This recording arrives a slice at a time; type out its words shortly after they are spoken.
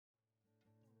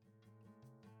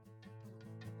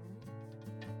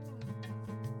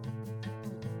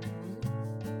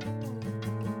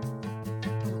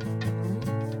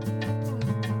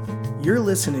You're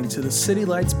listening to the City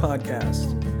Lights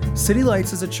Podcast. City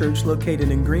Lights is a church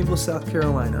located in Greenville, South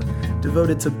Carolina,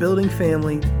 devoted to building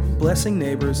family, blessing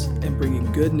neighbors, and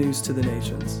bringing good news to the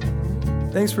nations.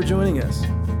 Thanks for joining us.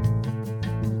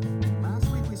 Last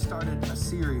week we started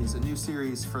a new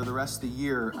series for the rest of the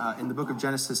year in the book of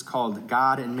Genesis called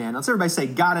God and Man. Let's everybody say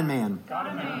God and Man. God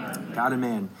and Man. God and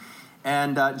Man.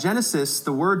 And Genesis,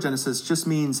 the word Genesis just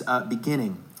means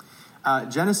beginning.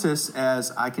 Genesis, as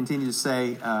I continue to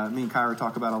say, me and Kyra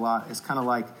talk about a lot, is kind of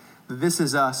like the This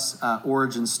Is Us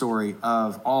origin story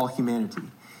of all humanity.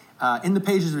 In the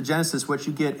pages of Genesis, what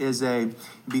you get is a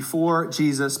before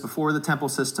Jesus, before the temple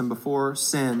system, before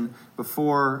sin,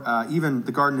 before even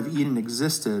the Garden of Eden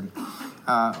existed,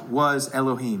 was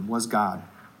Elohim, was God.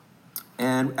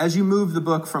 And as you move the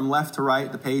book from left to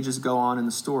right, the pages go on in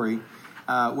the story.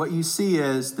 What you see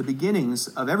is the beginnings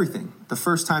of everything. The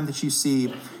first time that you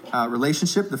see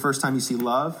relationship, the first time you see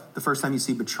love, the first time you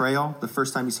see betrayal, the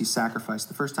first time you see sacrifice,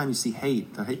 the first time you see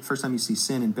hate, the first time you see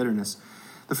sin and bitterness.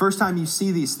 The first time you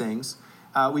see these things,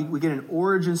 we get an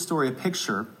origin story, a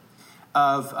picture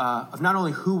of not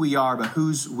only who we are, but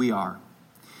whose we are.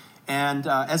 And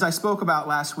as I spoke about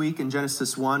last week in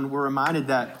Genesis 1, we're reminded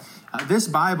that this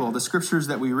Bible, the scriptures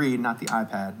that we read, not the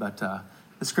iPad, but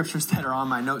the scriptures that are on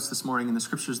my notes this morning and the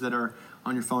scriptures that are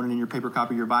on your phone and in your paper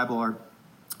copy of your Bible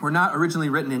were not originally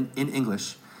written in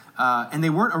English. And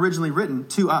they weren't originally written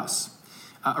to us.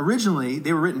 Originally,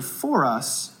 they were written for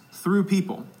us through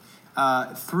people,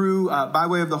 by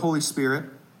way of the Holy Spirit.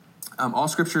 All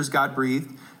scripture is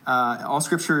God-breathed. All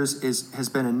scripture has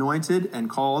been anointed and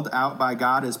called out by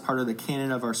God as part of the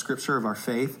canon of our scripture, of our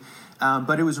faith.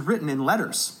 But it was written in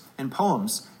letters and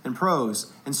poems and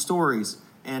prose and stories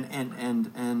and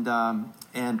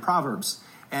Proverbs.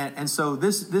 And so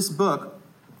this book,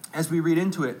 as we read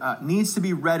into it, needs to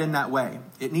be read in that way.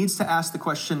 It needs to ask the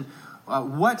question,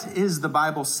 what is the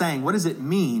Bible saying? What does it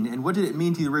mean? And what did it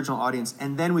mean to the original audience?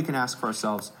 And then we can ask for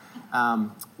ourselves,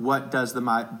 what does the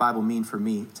Bible mean for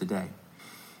me today?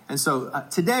 And so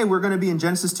today we're going to be in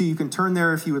Genesis 2. You can turn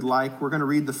there if you would like. We're going to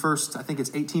read the first, I think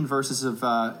it's 18 verses of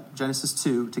Genesis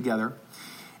 2 together.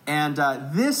 And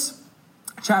this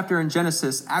chapter in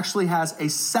Genesis actually has a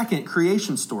second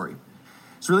creation story.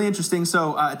 It's really interesting.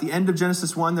 So at the end of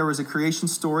Genesis 1, there was a creation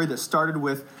story that started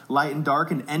with light and dark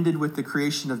and ended with the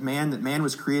creation of man, that man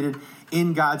was created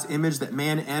in God's image, that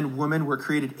man and woman were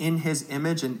created in his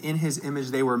image, and in his image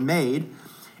they were made.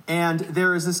 And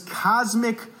there is this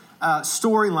cosmic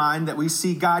storyline that we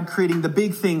see God creating the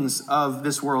big things of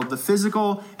this world, the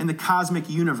physical and the cosmic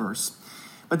universe.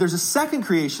 But there's a second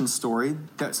creation story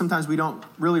that sometimes we don't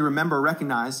really remember or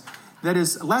recognize that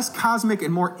is less cosmic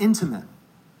and more intimate,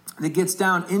 that gets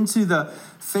down into the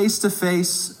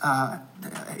face-to-face,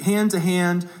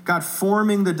 hand-to-hand, God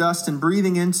forming the dust and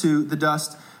breathing into the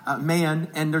dust, man.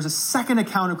 And there's a second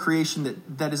account of creation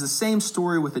that is the same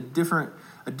story with a different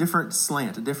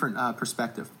slant, a different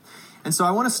perspective. And so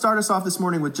I want to start us off this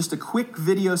morning with just a quick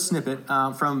video snippet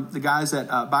from the guys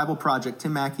at Bible Project,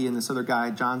 Tim Mackey and this other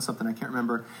guy, John something, I can't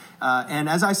remember. And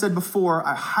as I said before,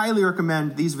 I highly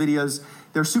recommend these videos.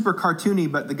 They're super cartoony,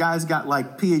 but the guy's got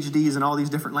like PhDs in all these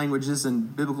different languages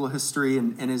and biblical history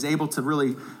and is able to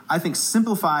really, I think,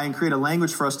 simplify and create a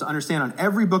language for us to understand on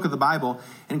every book of the Bible,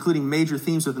 including major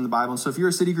themes within the Bible. And so if you're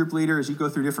a city group leader, as you go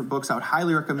through different books, I would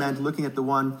highly recommend looking at the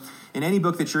one in any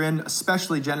book that you're in,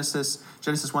 especially Genesis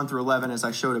 1 through 11, as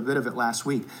I showed a bit of it last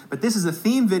week. But this is a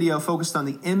theme video focused on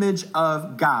the image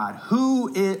of God.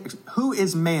 Who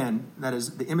is man? That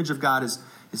is, the image of God is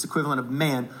equivalent of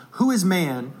man. Who is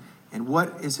man? And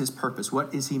what is his purpose?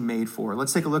 What is he made for?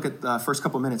 Let's take a look at the first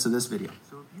couple minutes of this video.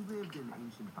 So if you lived in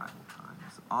ancient Bible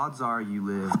times, odds are you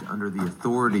lived under the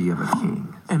authority of a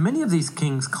king. And many of these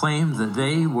kings claimed that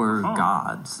they were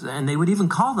gods, and they would even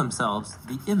call themselves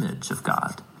the image of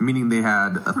God. Meaning they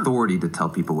had authority to tell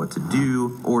people what to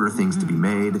do, order things to be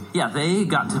made. Yeah, they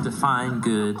got to define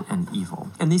good and evil.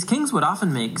 And these kings would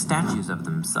often make statues of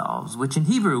themselves, which in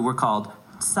Hebrew were called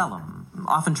tselem,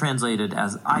 often translated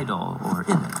as idol or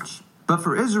image. But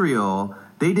for Israel,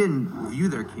 they didn't view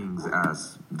their kings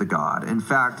as the God. In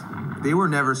fact, they were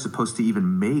never supposed to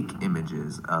even make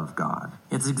images of God.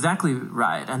 It's exactly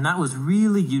right, and that was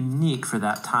really unique for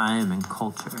that time and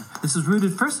culture. This is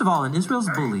rooted, first of all, in Israel's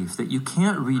belief that you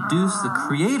can't reduce the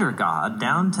Creator God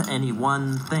down to any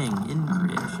one thing in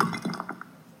creation.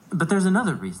 But there's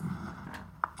another reason.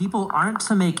 People aren't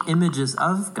to make images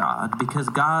of God because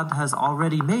God has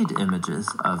already made images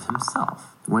of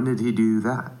himself. When did he do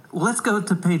that? Well, let's go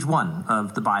to page 1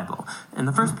 of the Bible. And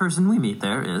the first person we meet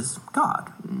there is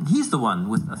God. He's the one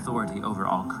with authority over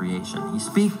all creation. He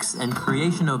speaks and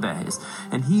creation obeys.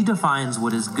 And he defines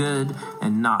what is good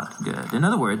and not good. In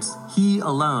other words, he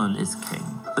alone is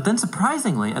king. But then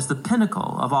surprisingly, as the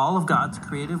pinnacle of all of God's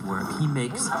creative work, he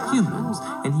makes humans.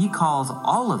 And he calls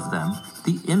all of them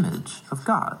the image of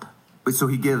God. So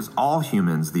he gives all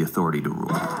humans the authority to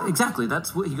rule. Exactly,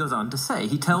 that's what he goes on to say.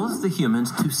 He tells the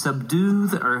humans to subdue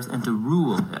the earth and to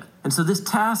rule it. And so this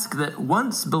task that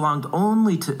once belonged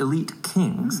only to elite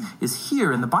kings is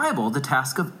here in the Bible the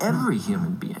task of every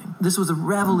human being. This was a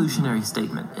revolutionary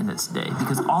statement in its day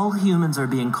because all humans are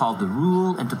being called to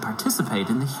rule and to participate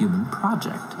in the human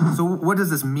project. So what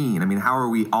does this mean? I mean, how are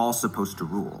we all supposed to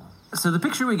rule? So the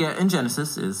picture we get in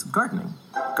Genesis is gardening.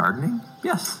 Gardening?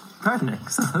 Yes. Gardening.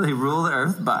 So they rule the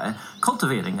earth by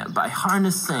cultivating it, by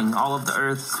harnessing all of the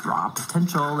earth's raw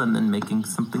potential and then making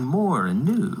something more and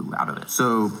new out of it.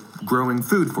 So growing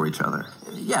food for each other.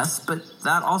 Yes, but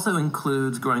that also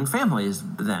includes growing families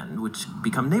then, which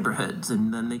become neighborhoods,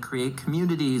 and then they create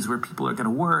communities where people are going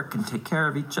to work and take care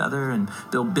of each other and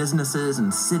build businesses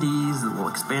and cities that will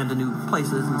expand to new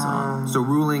places and so on. So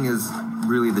ruling is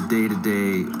really the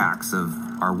day-to-day acts of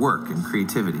our work and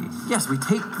creativity. Yes, we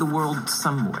take the world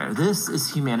somewhere. This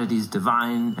is humanity's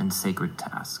divine and sacred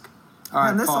task. All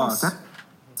right, Man, pause.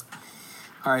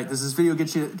 All right, does this video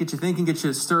get you thinking, get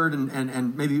you stirred,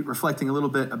 and maybe reflecting a little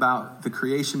bit about the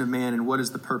creation of man and what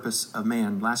is the purpose of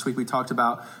man? Last week we talked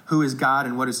about who is God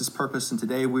and what is his purpose, and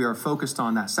today we are focused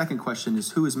on that second question: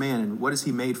 is who is man and what is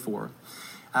he made for?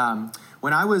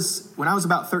 When I was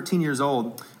about 13 years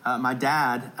old, my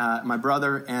dad, my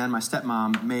brother, and my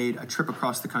stepmom made a trip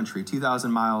across the country,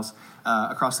 2,000 miles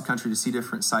across the country to see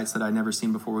different sites that I'd never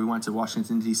seen before. We went to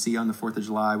Washington, D.C. on the 4th of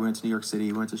July. We went to New York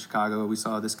City. We went to Chicago. We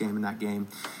saw this game and that game.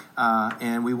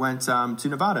 And we went to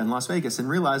Nevada and Las Vegas and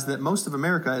realized that most of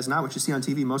America is not what you see on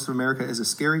TV. Most of America is a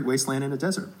scary wasteland in a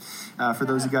desert, for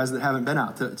those of you guys that haven't been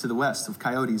out to the west of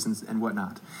coyotes and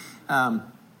whatnot.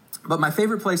 But my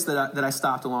favorite place that I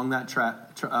stopped along that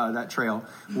trail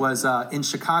was in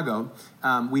Chicago.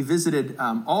 We visited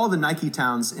all the Nike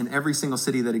towns in every single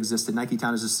city that existed. Nike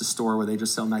Town is just a store where they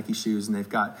just sell Nike shoes, and they've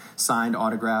got signed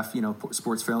autograph,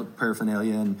 sports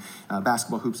paraphernalia and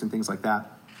basketball hoops and things like that.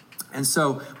 And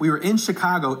so we were in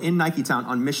Chicago, in Nike Town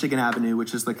on Michigan Avenue,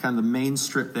 which is the kind of the main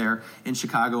strip there in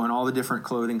Chicago, and all the different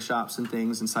clothing shops and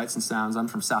things and sights and sounds. I'm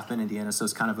from South Bend, Indiana, so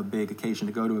it's kind of a big occasion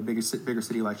to go to a bigger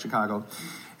city like Chicago.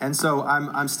 And so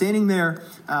I'm standing there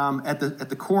at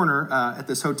the corner at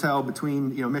this hotel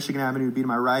between Michigan Avenue to be to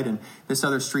my right and this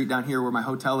other street down here where my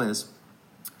hotel is.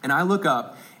 And I look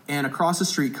up, and across the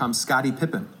street comes Scottie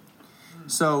Pippen.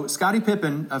 So Scottie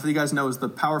Pippen, if you guys know, is the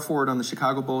power forward on the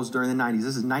Chicago Bulls during the 90s.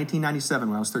 This is 1997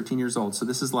 when I was 13 years old. So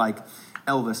this is like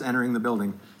Elvis entering the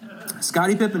building.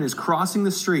 Scottie Pippen is crossing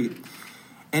the street,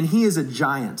 and he is a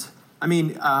giant. I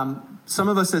mean, some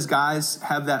of us as guys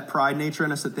have that pride nature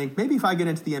in us that think, maybe if I get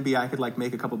into the NBA, I could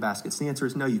make a couple baskets. The answer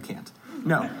is no, you can't.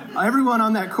 No. Everyone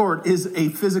on that court is a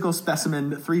physical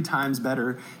specimen 3 times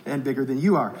better and bigger than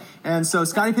you are. And so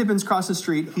Scottie Pippen's crossed the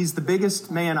street. He's the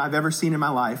biggest man I've ever seen in my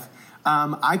life.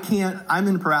 I'm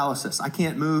in paralysis. I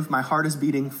can't move. My heart is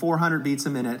beating 400 beats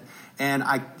a minute, and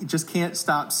I just can't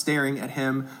stop staring at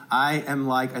him. I am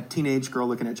like a teenage girl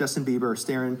looking at Justin Bieber,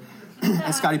 staring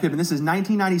at Scottie Pippen. This is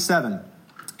 1997.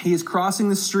 He is crossing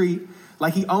the street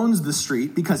like he owns the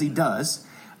street, because he does.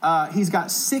 He's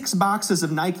got 6 boxes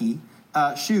of Nike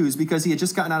shoes because he had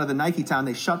just gotten out of the Nike Town.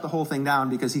 They shut the whole thing down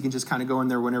because he can just kind of go in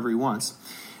there whenever he wants.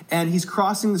 And he's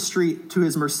crossing the street to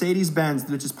his Mercedes-Benz,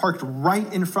 which is parked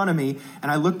right in front of me. And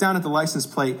I look down at the license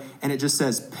plate, and it just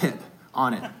says Pip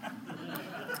on it.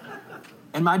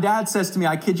 And my dad says to me,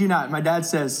 I kid you not, my dad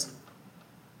says,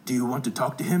 "Do you want to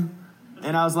talk to him?"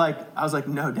 And I was like,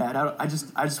 "No, Dad, I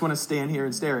just want to stand here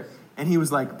and stare." And he was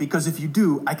like, "Because if you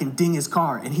do, I can ding his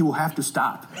car, and he will have to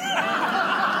stop."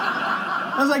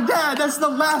 I was like, "Dad, that's the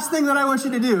last thing that I want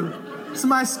you to do." It's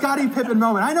my Scottie Pippen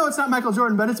moment. I know it's not Michael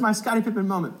Jordan, but it's my Scottie Pippen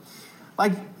moment.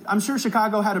 I'm sure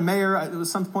Chicago had a mayor. At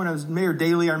some point, I was Mayor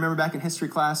Daley. I remember back in history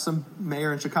class, some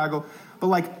mayor in Chicago.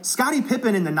 But Scottie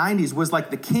Pippen in the 90s was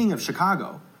the king of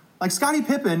Chicago. Scottie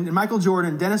Pippen and Michael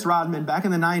Jordan, Dennis Rodman back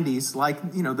in the 90s,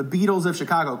 the Beatles of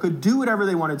Chicago, could do whatever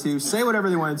they wanted to, say whatever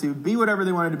they wanted to, be whatever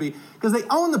they wanted to be, because they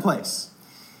owned the place.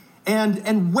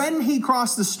 And when he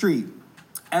crossed the street,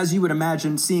 as you would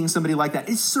imagine seeing somebody like that.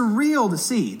 It's surreal to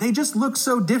see. They just look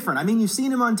so different. I mean, you've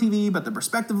seen them on TV, but the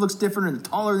perspective looks different and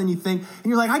taller than you think. And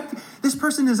you're like, this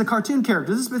person is a cartoon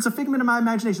character. It's a figment of my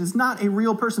imagination. It's not a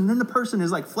real person. Then the person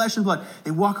is like flesh and blood.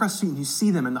 They walk across the street and you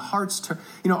see them and the hearts turn,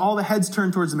 all the heads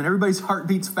turn towards them and everybody's heart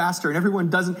beats faster and everyone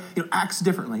doesn't, acts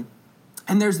differently.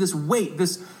 And there's this weight,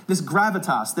 this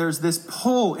gravitas, there's this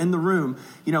pull in the room.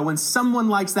 When someone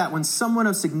likes that, when someone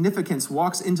of significance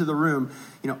walks into the room,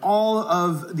 all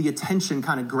of the attention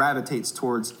kind of gravitates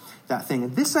towards that thing.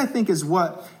 And this, I think, is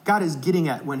what God is getting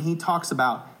at when he talks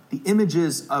about the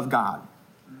images of God.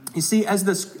 You see, as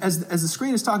the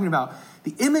screen is talking about,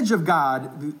 the image of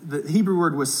God, the Hebrew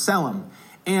word was Tselem.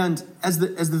 And as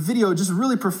the video just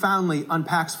really profoundly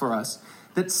unpacks for us,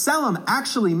 that Tselem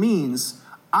actually means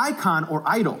icon or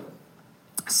idol.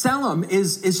 Tselem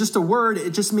is just a word.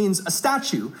 It just means a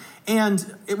statue.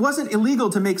 And it wasn't illegal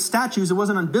to make statues. It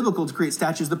wasn't unbiblical to create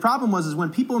statues. The problem was when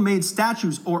people made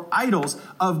statues or idols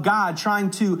of God,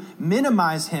 trying to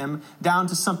minimize him down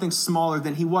to something smaller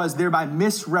than he was, thereby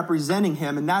misrepresenting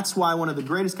him. And that's why one of the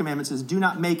greatest commandments is do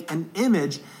not make an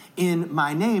image in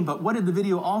my name. But what did the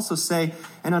video also say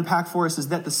and unpack for us is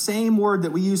that the same word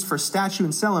that we use for statue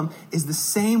and Tselem is the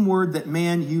same word that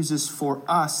man uses for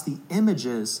us, the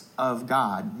images of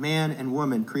God. Man and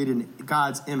woman created in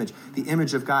God's image. The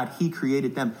image of God, he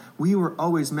created them. We were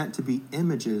always meant to be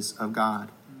images of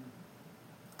God.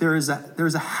 There is a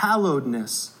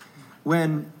hallowedness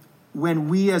when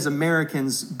we as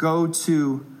Americans go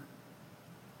to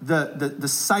the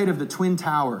site of the Twin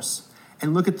Towers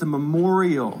and look at the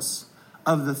memorials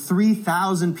of the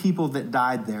 3,000 people that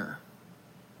died there.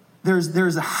 There's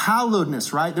a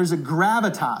hallowedness, right? There's a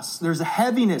gravitas. There's a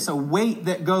heaviness, a weight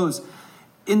that goes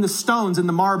in the stones, in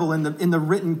the marble, in the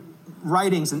written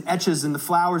writings and etches and the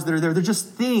flowers that are there. They're just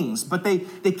things, but they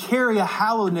carry a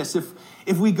hallowedness.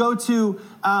 If we go to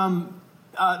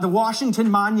the Washington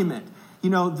Monument,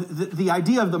 the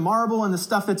idea of the marble and the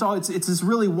stuff it's this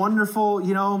really wonderful,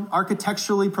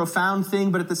 architecturally profound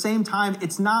thing, but at the same time,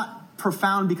 it's not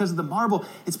profound because of the marble.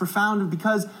 It's profound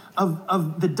because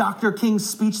of the Dr. King's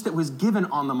speech that was given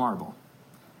on the marble.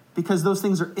 Because those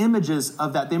things are images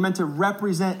of that. They're meant to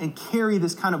represent and carry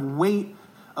this kind of weight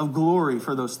of glory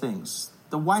for those things.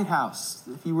 The White House,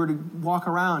 if you were to walk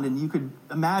around and you could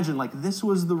imagine, this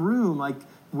was the room,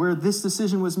 where this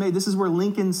decision was made. This is where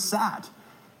Lincoln sat.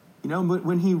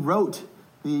 When he wrote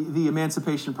the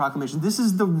Emancipation Proclamation, this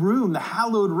is the room, the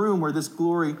hallowed room where this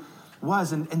glory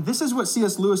was. And this is what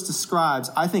C.S. Lewis describes,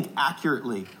 I think,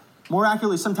 accurately, more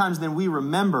accurately sometimes than we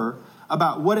remember,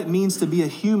 about what it means to be a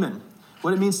human,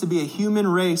 what it means to be a human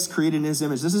race created in his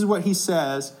image. This is what he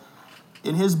says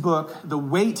in his book, The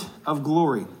Weight of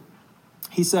Glory.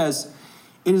 He says,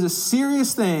 "It is a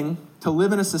serious thing to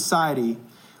live in a society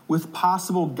with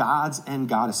possible gods and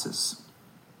goddesses.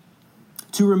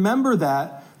 To remember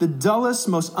that the dullest,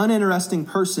 most uninteresting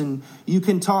person you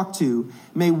can talk to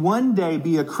may one day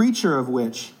be a creature of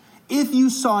which, if you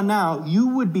saw now, you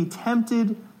would be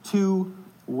tempted to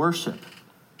worship."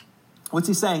 What's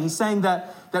he saying? He's saying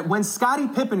that when Scottie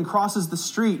Pippen crosses the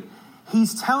street,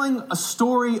 he's telling a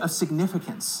story of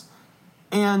significance.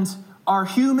 And our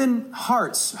human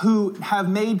hearts who have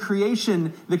made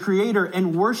creation the creator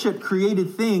and worship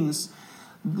created things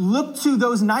look to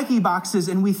those Nike boxes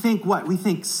and we think what? We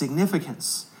think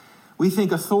significance. We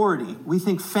think authority. We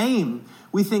think fame.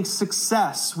 We think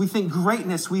success. We think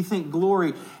greatness. We think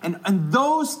glory. And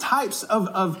those types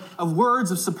of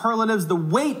words, of superlatives, the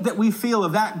weight that we feel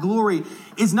of that glory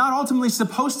is not ultimately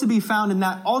supposed to be found in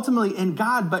that, ultimately in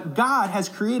God. But God has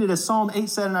created, as Psalm 8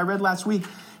 said, and I read last week,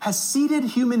 has seated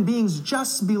human beings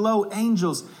just below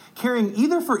angels, carrying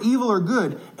either for evil or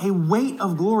good, a weight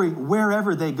of glory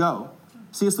wherever they go.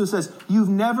 C.S. Lewis says, you've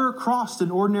never crossed an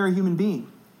ordinary human being.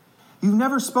 You've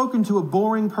never spoken to a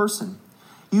boring person.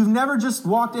 You've never just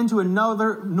walked into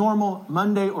another normal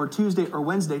Monday or Tuesday or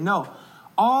Wednesday. No,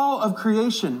 all of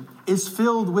creation is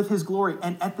filled with his glory.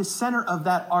 And at the center of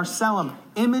that are Tselem,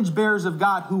 image bearers of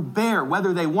God who bear,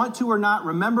 whether they want to or not,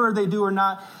 remember they do or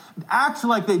not, act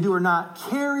like they do or not,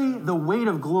 carry the weight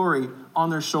of glory on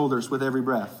their shoulders with every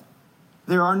breath.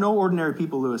 There are no ordinary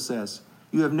people, Lewis says.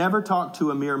 You have never talked to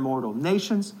a mere mortal.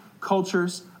 Nations,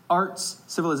 cultures, arts,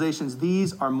 civilizations,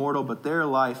 these are mortal, but their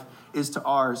life is to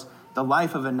ours the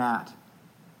life of a gnat.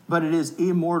 But it is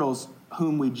immortals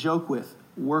whom we joke with,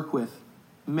 work with,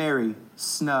 marry,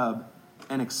 snub,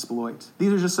 and exploit.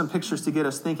 These are just some pictures to get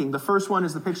us thinking. The first one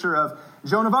is the picture of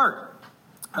Joan of Arc.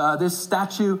 This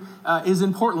statue is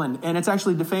in Portland, and it's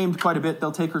actually defamed quite a bit.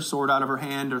 They'll take her sword out of her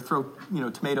hand or throw,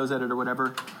 tomatoes at it or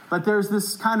whatever. But there's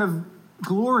this kind of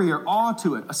glory or awe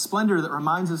to it, a splendor that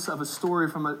reminds us of a story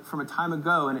from a time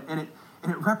ago, and it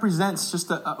represents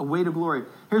just a weight of glory.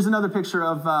 Here's another picture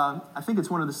of, I think it's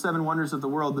one of the 7 wonders of the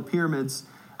world, the pyramids.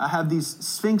 Have these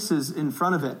sphinxes in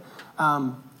front of it.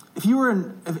 If you were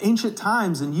of ancient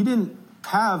times and you didn't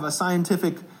have a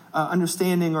scientific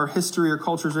understanding or history or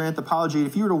cultures or anthropology,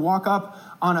 if you were to walk up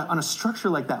on a structure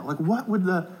like that, like what would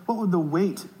the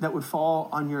weight that would fall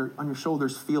on your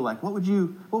shoulders feel like? What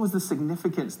was the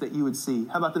significance that you would see?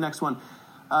 How about the next one?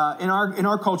 In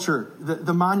our culture,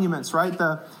 the monuments, right?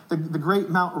 The great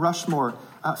Mount Rushmore,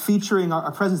 featuring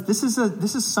our presence. This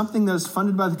is something that was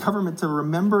funded by the government to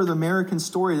remember the American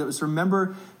story, that was to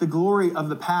remember the glory of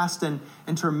the past and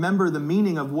to remember the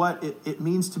meaning of what it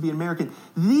means to be an American.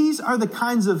 These are the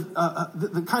kinds of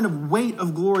the kind of weight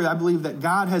of glory I believe that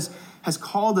God has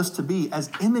called us to be as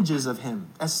images of him,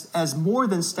 as more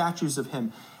than statues of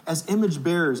him, as image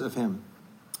bearers of him.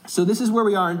 So this is where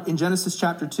we are in Genesis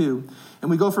chapter 2,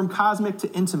 and we go from cosmic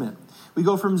to intimate. We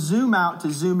go from zoom out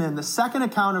to zoom in. The second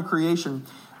account of creation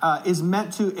is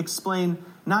meant to explain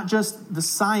not just the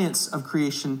science of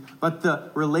creation, but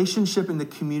the relationship and the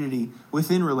community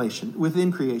within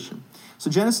creation.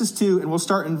 So Genesis 2, and we'll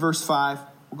start in verse 5.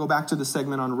 We'll go back to the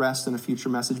segment on rest in a future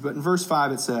message. But in verse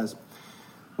 5 it says,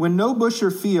 "When no bush or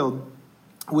field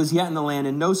was yet in the land,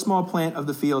 and no small plant of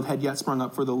the field had yet sprung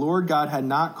up, for the Lord God had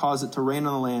not caused it to rain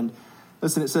on the land."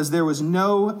 Listen, it says, "There was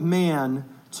no man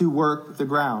to work the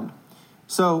ground."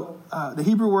 So the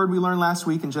Hebrew word we learned last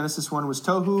week in Genesis 1 was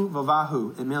tohu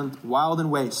vavahu. It meant wild and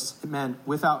waste. It meant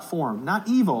without form. Not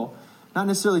evil, not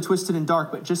necessarily twisted and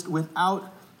dark, but just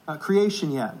without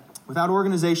creation yet, without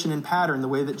organization and pattern, the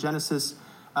way that Genesis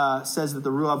says that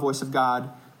the Ruah voice of God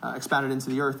expounded into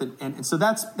the earth. And so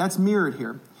that's mirrored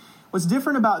here. What's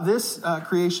different about this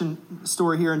creation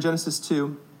story here in Genesis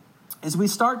 2 is we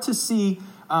start to see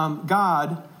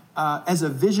God as a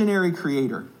visionary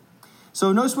creator.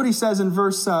 So notice what he says in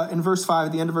verse 5,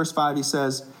 at the end of verse 5, he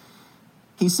says,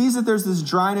 he sees that there's this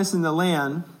dryness in the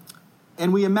land,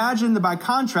 and we imagine that by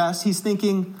contrast, he's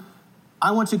thinking,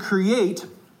 I want to create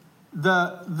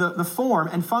the form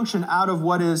and function out of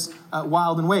what is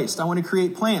wild and waste. I want to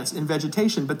create plants and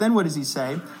vegetation. But then what does he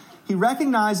say? He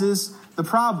recognizes the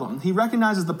problem. He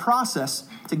recognizes the process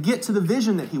to get to the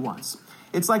vision that he wants.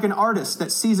 It's like an artist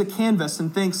that sees a canvas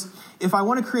and thinks, if I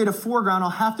want to create a foreground, I'll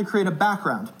have to create a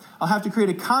background. I'll have to create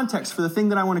a context for the thing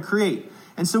that I want to create.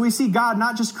 And so we see God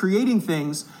not just creating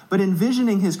things, but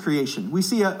envisioning his creation. We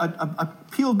see a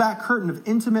peeled back curtain of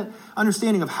intimate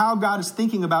understanding of how God is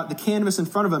thinking about the canvas in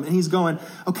front of him. And he's going,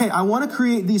 okay, I want to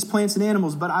create these plants and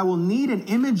animals, but I will need an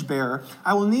image bearer.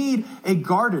 I will need a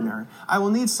gardener. I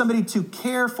will need somebody to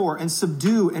care for and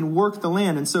subdue and work the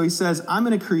land. And so he says, I'm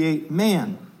going to create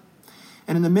man.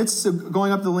 And in the midst of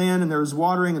going up the land, and there was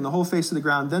watering in the whole face of the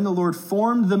ground, then the Lord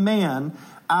formed the man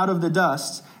out of the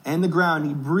dust and the ground.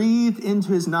 He breathed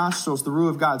into his nostrils the Ruah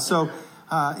of God. So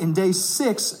in day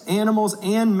 6, animals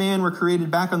and man were created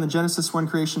back on the Genesis 1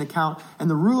 creation account. And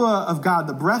the Ruah of God,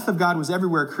 the breath of God, was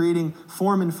everywhere, creating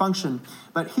form and function.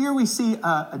 But here we see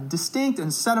a distinct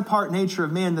and set-apart nature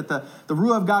of man, that the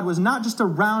Ruah of God was not just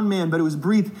around man, but it was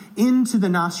breathed into the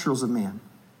nostrils of man.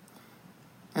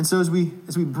 And so as we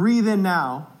breathe in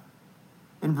now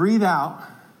and breathe out,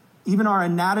 even our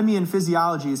anatomy and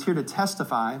physiology is here to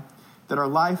testify that our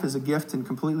life is a gift and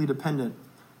completely dependent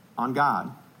on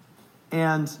God.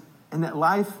 And that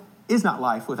life is not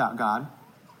life without God.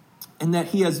 And that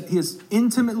he has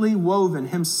intimately woven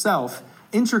himself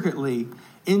intricately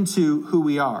into who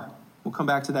we are. We'll come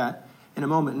back to that in a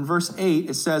moment. In verse 8,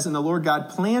 it says, "And the Lord God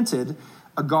planted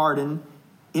a garden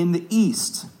in the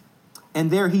east, and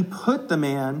there he put the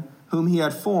man whom he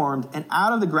had formed, and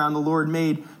out of the ground the Lord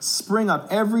made spring up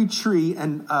every tree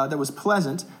and that was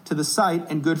pleasant to the sight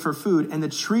and good for food. And the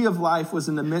tree of life was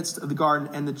in the midst of the garden,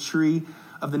 and the tree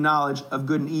of the knowledge of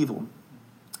good and evil."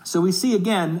 So we see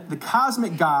again, the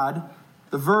cosmic God,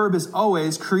 the verb is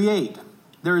always create.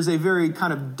 There is a very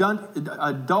kind of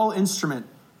dull instrument,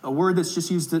 a word that's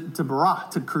just used to bara,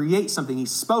 to create something. He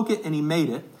spoke it and he made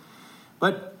it.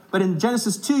 But in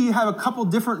Genesis 2, you have a couple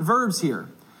different verbs here.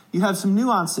 You have some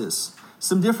nuances,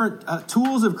 some different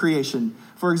tools of creation.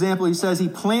 For example, he says he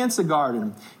plants a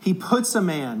garden, he puts a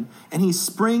man, and he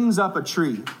springs up a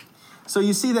tree. So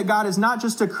you see that God is not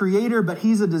just a creator, but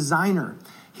he's a designer.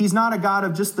 He's not a God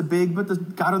of just the big, but the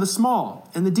God of the small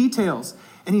and the details.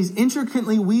 And he's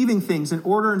intricately weaving things in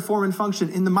order and form and function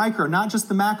in the micro, not just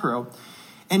the macro.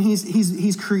 And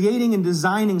he's creating and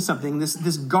designing something,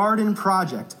 this garden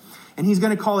project. And he's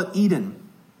going to call it Eden.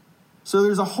 So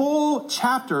there's a whole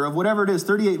chapter of whatever it is,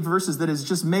 38 verses, that is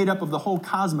just made up of the whole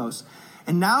cosmos.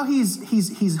 And now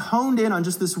he's honed in on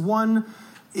just this one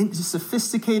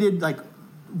sophisticated, like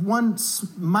one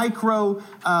micro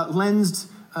lensed,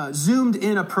 zoomed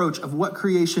in approach of what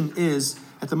creation is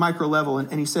at the micro level.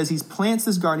 And he says he plants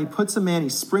this garden, he puts a man, he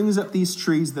springs up these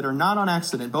trees that are not on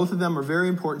accident. Both of them are very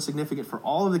important, significant for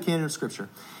all of the canon of Scripture.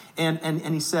 And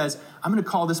he says, I'm going to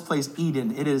call this place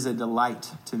Eden. It is a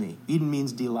delight to me. Eden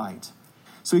means delight.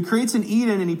 So he creates an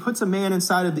Eden and he puts a man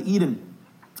inside of the Eden.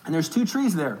 And there's 2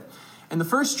 trees there. And the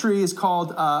first tree is called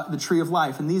the tree of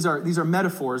life. And these are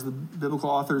metaphors. The biblical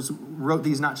authors wrote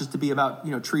these not just to be about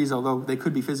trees, although they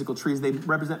could be physical trees. They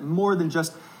represent more than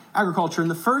just agriculture. And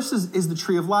the first is the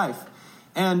tree of life.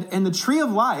 And the tree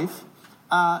of life,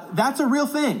 that's a real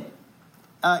thing.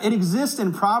 It exists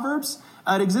in Proverbs.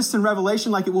 It exists in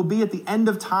Revelation, like it will be at the end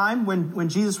of time when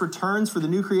Jesus returns for the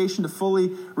new creation to fully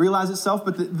realize itself.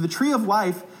 But the tree of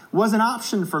life was an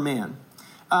option for man.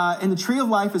 And the tree of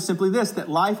life is simply this, that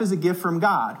life is a gift from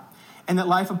God, and that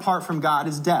life apart from God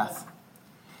is death.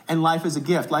 And life is a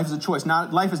gift. Life is a choice.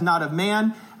 Life is not of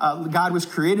man. God was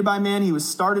created by man. He was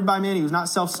started by man. He was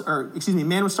not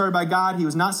man was started by God. He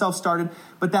was not self-started.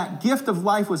 But that gift of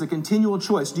life was a continual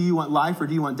choice. Do you want life or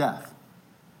do you want death?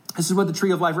 This is what the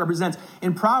tree of life represents.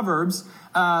 In Proverbs,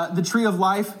 the tree of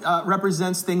life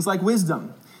represents things like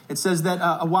wisdom. It says that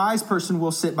a wise person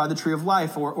will sit by the tree of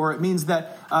life, or it means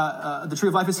that the tree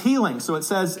of life is healing. So it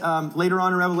says later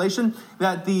on in Revelation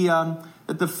that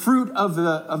the fruit of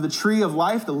the tree of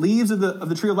life, the leaves of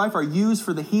the tree of life, are used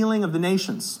for the healing of the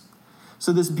nations.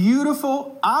 So this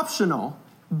beautiful, optional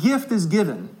gift is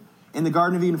given in the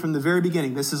Garden of Eden from the very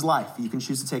beginning. This is life. You can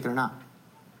choose to take it or not.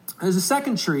 There's a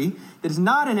second tree that is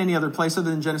not in any other place other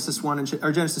than Genesis 1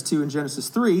 or Genesis 2 and Genesis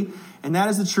 3, and that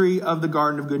is the tree of the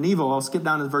Garden of Good and Evil. I'll skip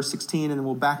down to verse 16 and then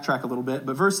we'll backtrack a little bit.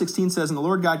 But verse 16 says, "And the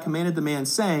Lord God commanded the man,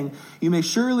 saying, You may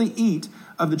surely eat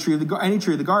of the tree of any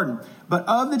tree of the garden, but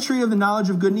of the tree of the knowledge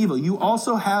of good and evil you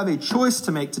also have a choice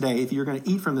to make today if you're going to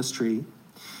eat from this tree.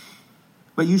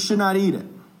 But you should not eat it,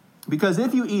 because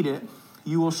if you eat it,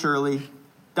 you will surely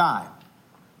die."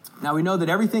 Now we know that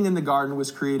everything in the garden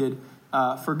was created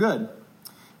for good.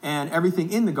 And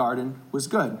everything in the garden was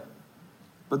good.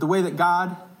 But the way that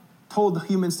God told the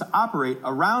humans to operate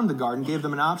around the garden gave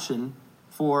them an option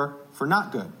for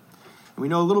not good. And we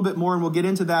know a little bit more, and we'll get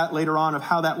into that later on, of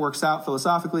how that works out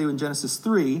philosophically in Genesis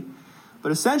 3.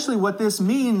 But essentially what this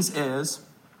means is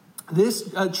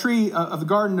this tree of the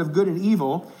Garden of Good and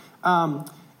Evil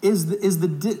is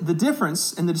the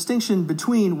difference and the distinction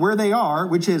between where they are,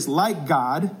 which is like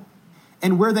God,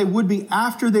 and where they would be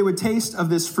after they would taste of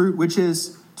this fruit, which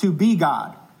is to be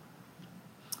God.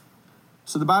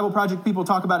 So the Bible Project people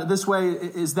talk about it this way,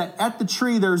 is that at the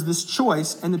tree there's this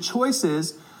choice, and the choice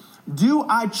is, do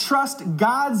I trust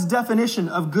God's definition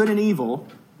of good and evil,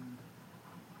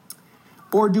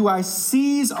 or do I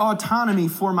seize autonomy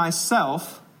for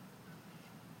myself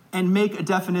and make a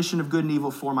definition of good and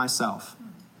evil for myself?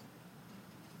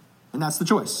 And that's the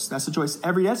choice. That's the choice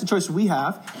every day. That's the choice we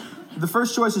have. The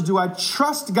first choice is, do I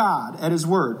trust God at his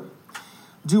word?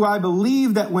 Do I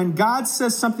believe that when God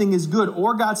says something is good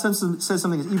or God says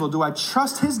something is evil, do I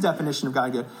trust his definition of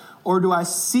God good? Or do I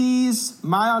seize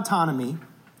my autonomy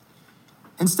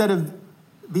instead of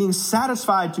being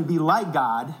satisfied to be like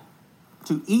God,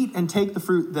 to eat and take the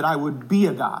fruit that I would be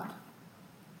a God?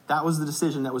 That was the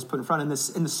decision that was put in front. And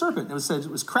the serpent, it was said it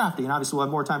was crafty, and obviously we'll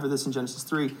have more time for this in Genesis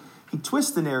 3. He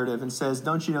twists the narrative and says,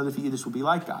 don't you know that if you eat this, will be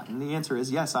like God? And the answer is,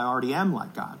 yes, I already am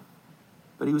like God.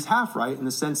 But he was half right in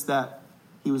the sense that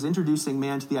he was introducing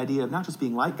man to the idea of not just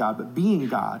being like God, but being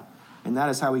God. And that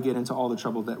is how we get into all the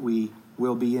trouble that we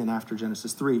will be in after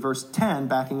Genesis 3. Verse 10,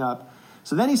 backing up.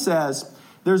 So then he says,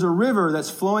 there's a river that's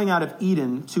flowing out of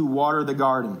Eden to water the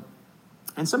garden.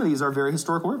 And some of these are very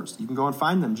historical rivers. You can go and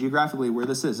find them geographically where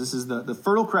this is. This is the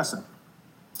Fertile Crescent,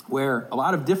 where a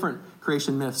lot of different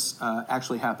creation myths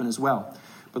actually happen as well.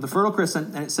 But the Fertile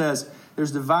Crescent, and it says,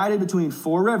 there's divided between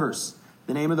 4 rivers.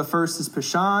 The name of the first is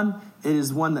Pishon. It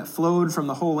is one that flowed from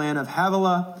the whole land of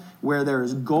Havilah, where there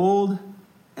is gold,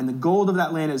 and the gold of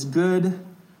that land is good.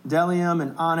 Bdellium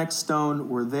and onyx stone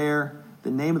were there.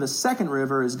 The name of the second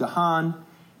river is Gihon.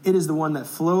 It is the one that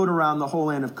flowed around the whole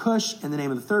land of Cush, and the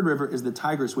name of the third river is the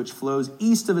Tigris, which flows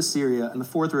east of Assyria, and the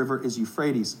fourth river is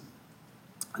Euphrates.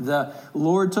 The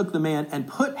Lord took the man and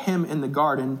put him in the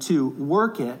garden to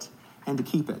work it and to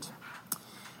keep it.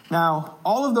 Now,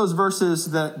 all of those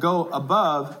verses that go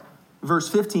above verse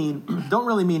 15 don't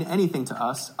really mean anything to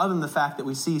us, other than the fact that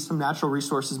we see some natural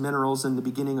resources, minerals, and the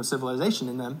beginning of civilization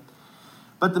in them.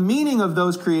 But the meaning of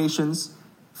those creations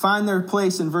find their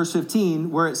place in verse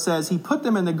 15 where it says, he put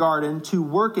them in the garden to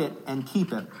work it and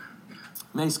keep it.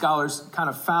 Many scholars kind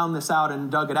of found this out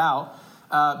and dug it out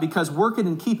because work it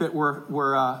and keep it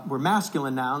were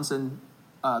masculine nouns, and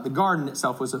the garden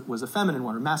itself was a feminine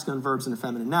one, or masculine verbs and a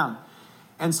feminine noun.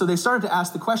 And so they started to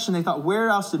ask the question, they thought, where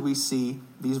else did we see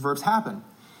these verbs happen?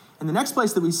 And the next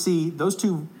place that we see those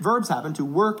two verbs happen, to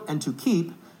work and to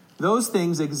keep, those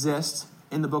things exist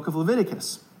in the book of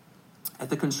Leviticus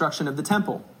at the construction of the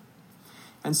temple.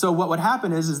 And so what would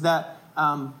happen is that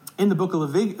in the book of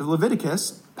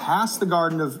Leviticus, past the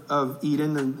Garden of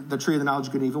Eden, the tree of the knowledge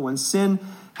of good and evil, when sin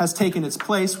has taken its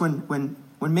place, when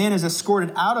man is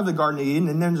escorted out of the Garden of Eden,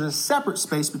 and there's a separate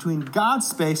space between God's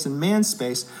space and man's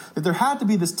space, that there had to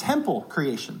be this temple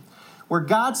creation where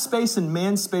God's space and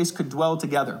man's space could dwell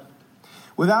together.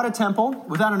 Without a temple,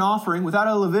 without an offering, without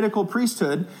a Levitical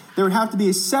priesthood, there would have to be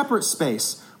a separate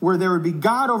space where there would be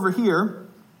God over here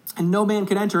and no man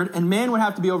could enter it, and man would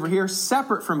have to be over here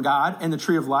separate from God and the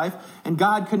tree of life, and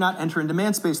God could not enter into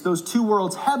man's space. Those two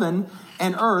worlds, heaven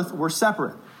and earth, were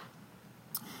separate.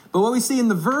 But what we see in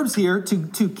the verbs here,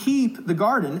 to keep the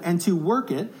garden and to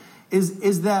work it,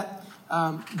 is that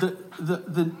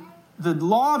the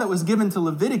law that was given to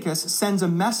Leviticus sends a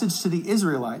message to the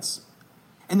Israelites.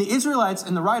 And the Israelites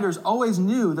and the writers always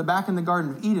knew that back in the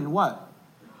Garden of Eden, what?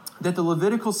 That the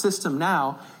Levitical system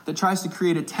now that tries to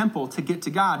create a temple to get to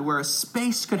God, where a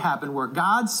space could happen, where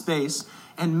God's space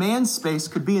and man's space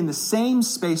could be in the same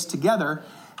space together,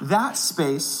 that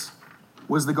space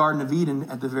was the Garden of Eden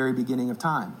at the very beginning of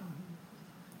time.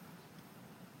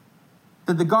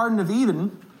 That the Garden of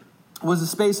Eden was a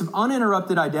space of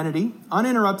uninterrupted identity,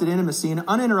 uninterrupted intimacy, and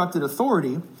uninterrupted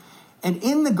authority. And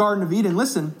in the Garden of Eden,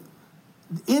 listen,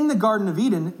 in the Garden of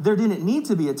Eden, there didn't need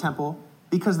to be a temple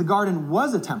because the garden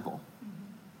was a temple.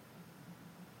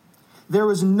 There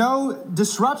was no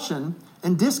disruption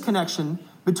and disconnection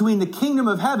between the kingdom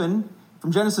of heaven,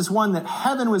 from Genesis 1, that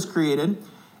heaven was created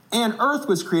and earth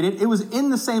was created. It was in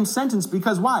the same sentence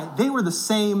because why? They were the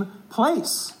same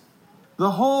place.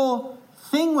 The whole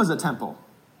thing was a temple.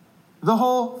 The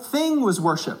whole thing was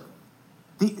worship.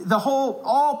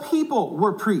 All people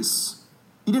were priests.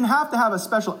 You didn't have to have a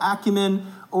special acumen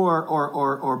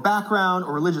or background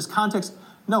or religious context.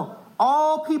 No,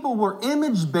 all people were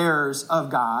image bearers of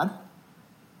God.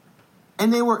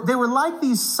 And they were like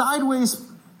these sideways,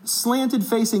 slanted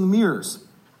facing mirrors,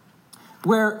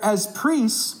 where as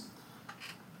priests,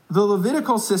 the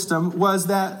Levitical system was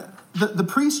that the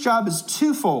priest's job is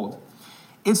twofold.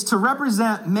 It's to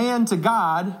represent man to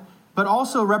God, but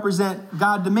also represent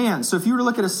God to man. So if you were to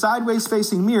look at a sideways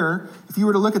facing mirror, if you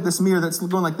were to look at this mirror that's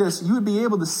going like this, you would be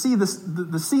able to see the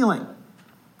ceiling.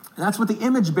 And that's what the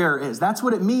image bearer is. That's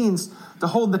what it means to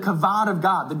hold the kavod of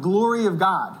God, the glory of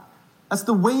God. That's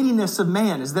the weightiness of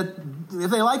man, is that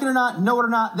if they like it or not, know it or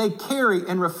not, they carry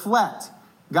and reflect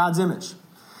God's image.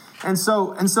 And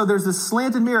so there's this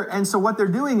slanted mirror. And so what they're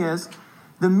doing is,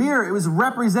 the mirror, it was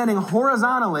representing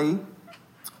horizontally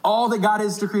all that God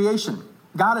is to creation.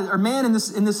 Man in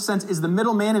this sense is the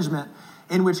middle management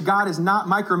in which God is not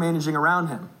micromanaging around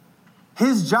him.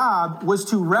 His job was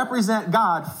to represent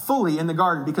God fully in the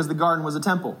garden because the garden was a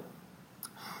temple.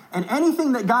 And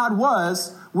anything that God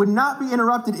was would not be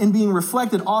interrupted in being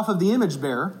reflected off of the image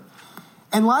bearer.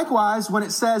 And likewise, when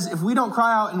it says if we don't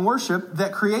cry out in worship,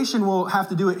 that creation will have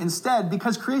to do it instead,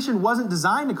 because creation wasn't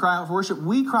designed to cry out for worship.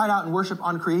 We cried out in worship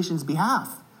on creation's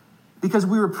behalf because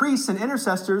we were priests and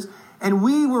intercessors, and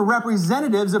we were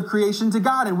representatives of creation to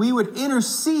God, and we would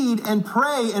intercede and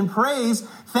pray and praise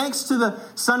thanks to the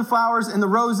sunflowers and the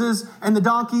roses and the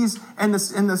donkeys and the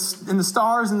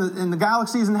stars and the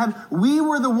galaxies in heaven. We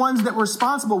were the ones that were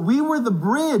responsible. We were the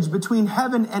bridge between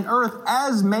heaven and earth.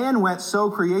 As man went, so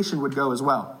creation would go as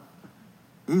well.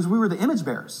 Because we were the image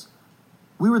bearers.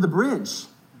 We were the bridge.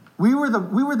 We were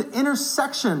the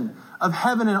intersection of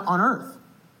heaven and on earth.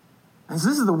 And so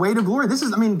this is the weight of glory.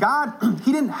 God,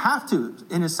 he didn't have to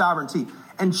in his sovereignty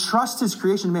and trust his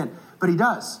creation man, but he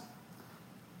does.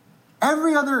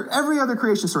 Every other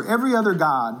creation story, every other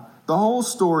God, the whole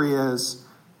story is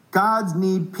gods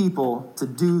need people to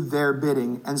do their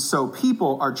bidding. And so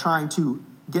people are trying to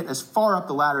get as far up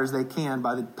the ladder as they can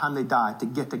by the time they die to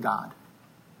get to God.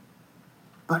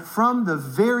 But from the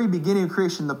very beginning of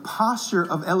creation, the posture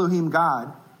of Elohim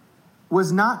God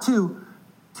was not to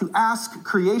ask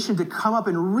creation to come up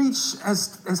and reach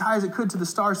as high as it could to the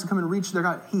stars to come and reach their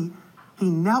God. He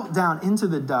knelt down into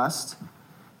the dust,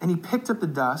 and he picked up the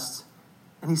dust,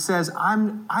 and he says,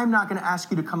 I'm not going to ask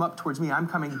you to come up towards me. I'm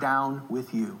coming down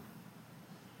with you.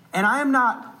 And I'm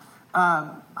not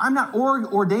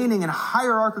ordaining a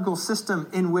hierarchical system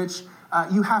in which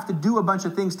you have to do a bunch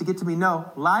of things to get to me.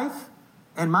 No, life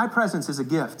and my presence is a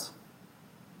gift.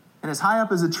 And as high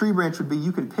up as a tree branch would be,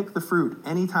 you can pick the fruit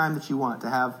anytime that you want to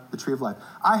have the tree of life.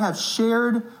 I have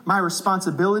shared my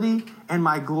responsibility and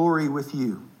my glory with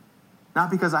you.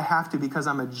 Not because I have to, because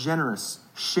I'm a generous,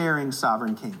 sharing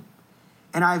sovereign king.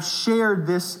 And I've shared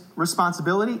this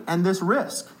responsibility and this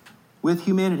risk with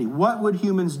humanity. What would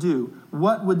humans do?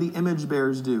 What would the image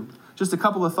bearers do? Just a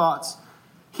couple of thoughts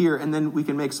here, and then we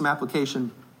can make some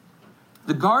application.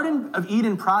 The Garden of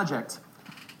Eden project,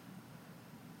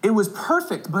 it was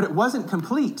perfect, but it wasn't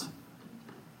complete.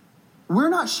 We're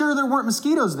not sure there weren't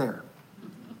mosquitoes there.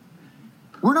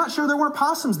 We're not sure there weren't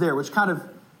possums there, which kind of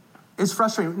is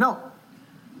frustrating. No,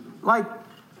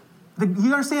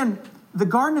 you understand, the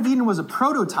Garden of Eden was a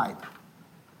prototype.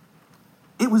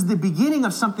 It was the beginning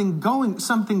of something going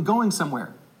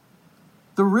somewhere.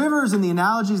 The rivers and the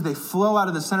analogies, they flow out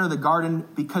of the center of the garden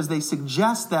because they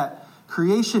suggest that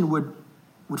creation would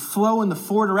flow in the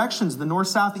four directions, the north,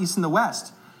 south, east, and the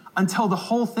west, until the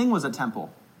whole thing was a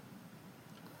temple.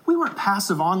 We weren't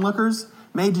passive onlookers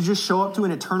made to just show up to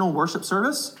an eternal worship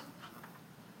service.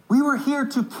 We were here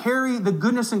to carry the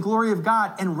goodness and glory of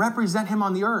God and represent him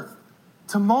on the earth,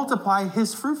 to multiply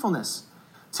his fruitfulness,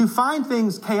 to find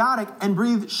things chaotic and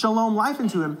breathe shalom life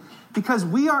into him, because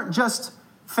we aren't just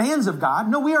fans of God.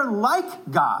 No, we are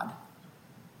like God.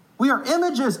 We are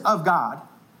images of God.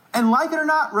 And like it or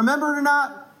not, remember it or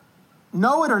not,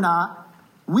 know it or not,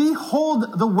 we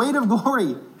hold the weight of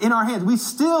glory in our hands. We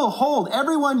still hold.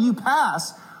 Everyone you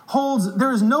pass holds.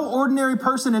 There is no ordinary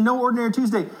person and no ordinary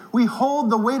Tuesday. We hold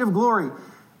the weight of glory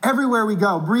everywhere we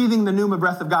go, breathing the pneuma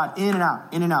breath of God in and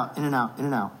out, in and out, in and out, in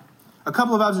and out. A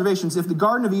couple of observations. If the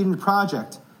Garden of Eden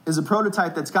project is a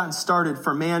prototype that's gotten started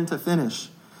for man to finish,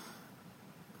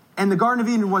 and the Garden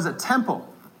of Eden was a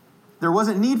temple, there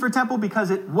wasn't need for temple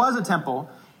because it was a temple.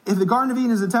 If the Garden of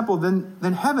Eden is a temple,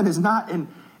 then heaven is not an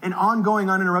ongoing,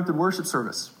 uninterrupted worship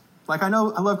service. Like I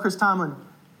love Chris Tomlin.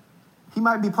 He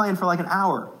might be playing for like an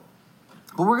hour,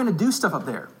 but we're going to do stuff up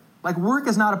there. Like work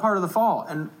is not a part of the fall,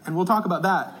 and we'll talk about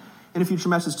that in a future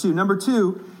message too. Number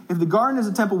two, if the garden is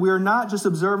a temple, we are not just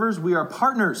observers, we are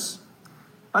partners.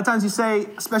 A lot of times you say,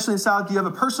 especially in the South, you have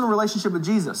a personal relationship with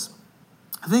Jesus.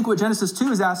 I think what Genesis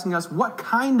 2 is asking us, what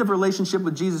kind of relationship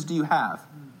with Jesus do you have?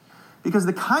 Because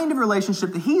the kind of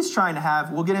relationship that he's trying to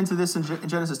have, we'll get into this in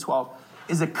Genesis 12,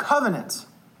 is a covenant.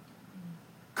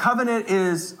 Covenant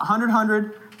is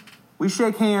 100-100. We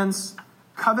shake hands.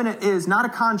 Covenant is not a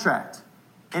contract.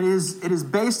 And it is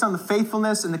based on the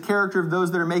faithfulness and the character of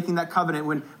those that are making that covenant.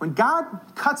 When God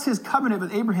cuts his covenant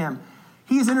with Abraham,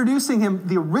 he is introducing him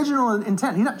the original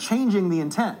intent. He's not changing the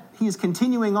intent. He is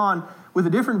continuing on with a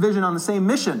different vision on the same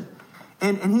mission.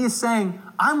 And he is saying,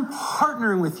 I'm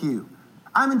partnering with you.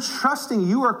 I'm entrusting you.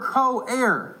 You are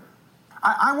co-heir.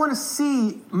 I want to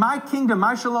see my kingdom,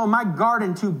 my shalom, my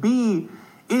garden to be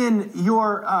in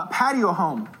your patio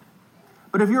home.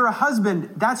 But if you're a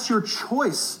husband, that's your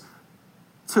choice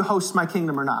to host my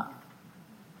kingdom or not.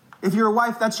 If you're a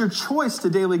wife, that's your choice to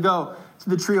daily go to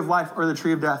the tree of life or the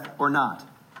tree of death or not.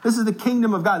 This is the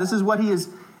kingdom of God. This is what he is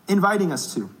inviting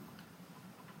us to.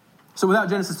 So without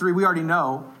Genesis 3, we already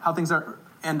know how things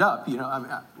end up.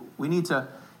 We need to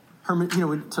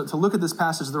look at this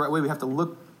passage the right way. We have to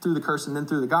look through the curse and then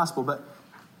through the gospel. But,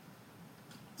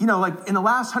 like in the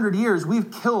last 100 years,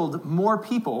 we've killed more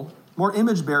people, more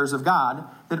image bearers of God,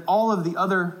 than all of the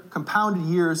other compounded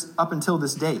years up until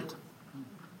this date.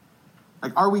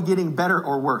 Like, are we getting better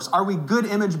or worse? Are we good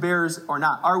image bearers or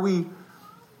not? Are we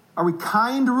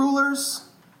kind rulers?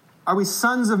 Are we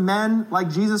sons of men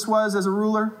like Jesus was as a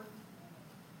ruler?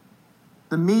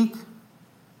 The meek,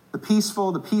 the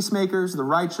peaceful, the peacemakers, the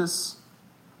righteous?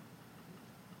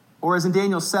 Or as in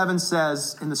Daniel 7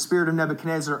 says, in the spirit of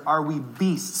Nebuchadnezzar, are we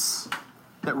beasts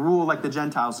that rule like the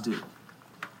Gentiles do?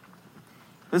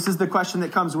 This is the question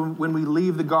that comes when we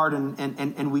leave the garden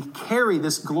and we carry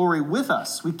this glory with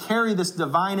us. We carry this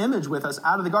divine image with us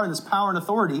out of the garden, this power and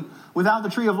authority without the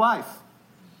tree of life.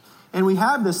 And we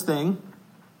have this thing.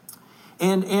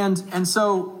 And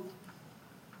so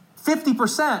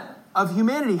 50% of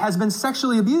humanity has been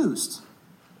sexually abused.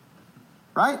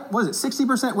 Right? What is it?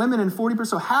 60% women and 40%.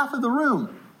 So half of the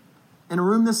room in a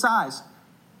room this size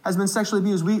has been sexually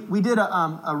abused. We did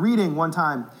a reading one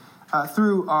time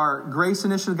through our Grace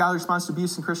Initiative, Godly Response to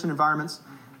Abuse in Christian Environments,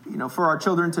 for our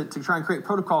children to try and create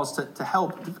protocols to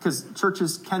help, because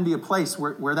churches can be a place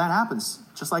where that happens,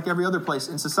 just like every other place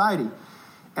in society.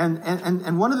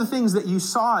 And one of the things that you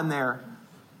saw in there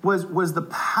was the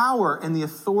power and the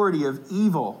authority of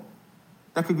evil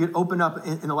that could get opened up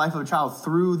in the life of a child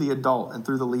through the adult and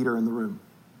through the leader in the room.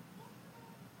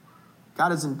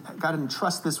 God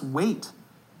entrusts this weight.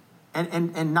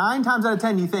 And 9 times out of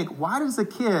 10, you think, why does a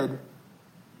kid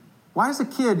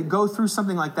go through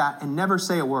something like that and never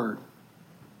say a word?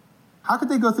 How could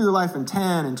they go through their life in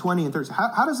 10 and 20 and 30?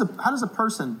 How does a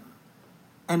person,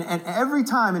 and every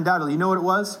time, undoubtedly, you know what it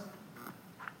was?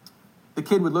 The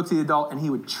kid would look to the adult and he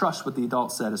would trust what the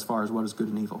adult said as far as what is good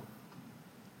and evil.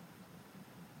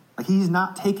 Like, he's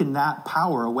not taken that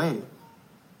power away.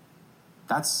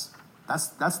 That's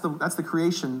the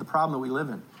creation, the problem that we live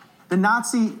in. The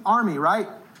Nazi army, right?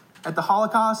 At the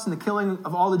Holocaust and the killing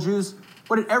of all the Jews,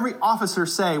 what did every officer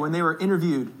say when they were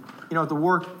interviewed, at the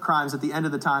war crimes at the end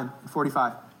of the time, in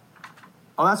 45?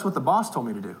 Oh, that's what the boss told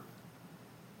me to do.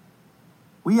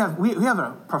 We have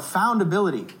a profound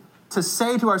ability to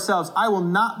say to ourselves, I will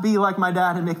not be like my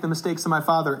dad and make the mistakes of my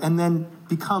father, and then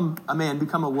become a man,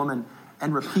 become a woman,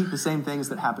 and repeat the same things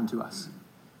that happened to us.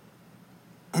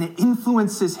 And it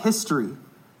influences history.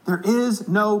 There is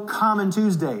no common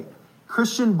Tuesday.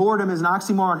 Christian boredom is an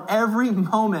oxymoron. Every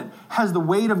moment has the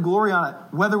weight of glory on it,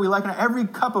 whether we like it or not. Every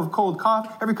cup of cold coffee,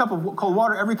 every cup of cold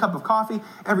water, every cup of coffee,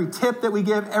 every tip that we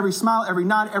give, every smile, every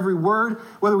nod, every word,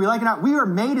 whether we like it or not, we are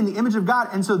made in the image of God.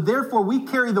 And so therefore we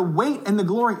carry the weight and the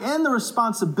glory and the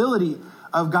responsibility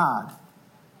of God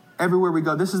everywhere we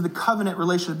go. This is the covenant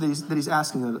relationship that he's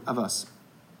asking of us.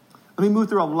 Let me move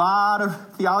through a lot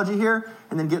of theology here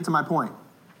and then get to my point.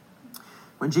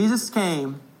 When Jesus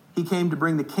came, he came to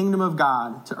bring the kingdom of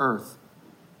God to earth.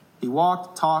 He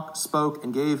walked, talked, spoke,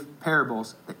 and gave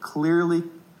parables that clearly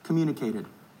communicated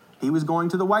he was going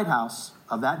to the White House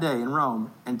of that day in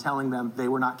Rome and telling them they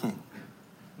were not king.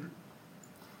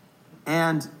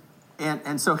 And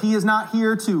so he is not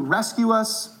here to rescue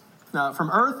us from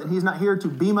earth, and he's not here to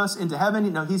beam us into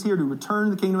heaven. No, he's here to return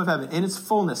the kingdom of heaven in its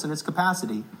fullness and its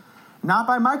capacity, not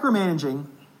by micromanaging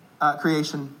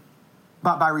creation,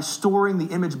 but by restoring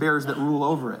the image bearers that rule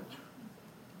over it.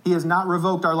 He has not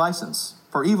revoked our license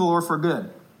for evil or for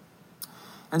good.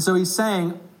 And so he's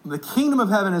saying, the kingdom of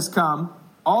heaven has come,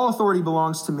 all authority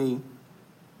belongs to me,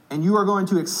 and you are going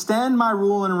to extend my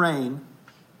rule and reign,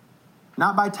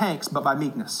 not by tanks, but by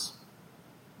meekness.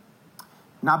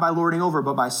 Not by lording over,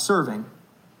 but by serving.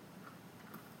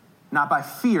 Not by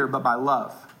fear, but by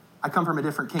love. I come from a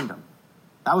different kingdom.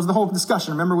 That was the whole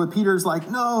discussion. Remember when Peter's like,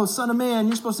 no, son of man,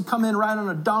 you're supposed to come in ride on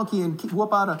a donkey and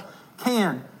whoop out a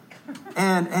can.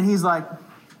 And he's like,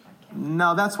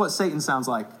 no, that's what Satan sounds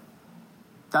like.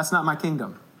 That's not my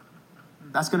kingdom.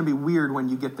 That's going to be weird when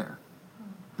you get there.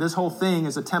 This whole thing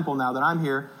is a temple now that I'm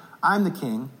here. I'm the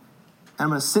king. And I'm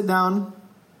going to sit down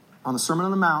on the Sermon on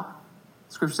the Mount.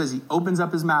 Scripture says he opens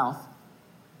up his mouth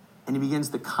and he begins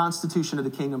the constitution of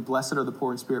the kingdom. Blessed are the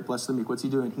poor in spirit, blessed are the meek. What's he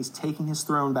doing? He's taking his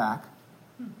throne back.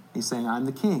 He's saying, I'm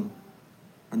the king,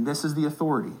 and this is the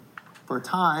authority. For a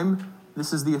time,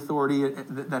 this is the authority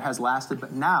that has lasted,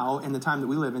 but now, in the time that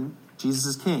we live in, Jesus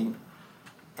is king,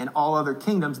 and all other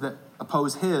kingdoms that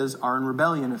oppose his are in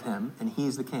rebellion of him, and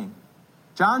he's the king.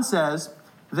 John says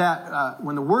that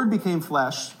when the Word became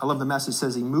flesh, I love the message,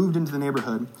 says he moved into the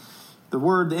neighborhood. The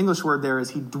English word there is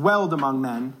he dwelled among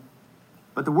men,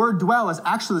 but the word dwell is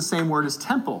actually the same word as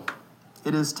temple.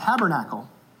 It is tabernacle.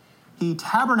 He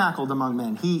tabernacled among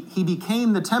men. He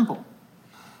became the temple.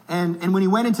 And when he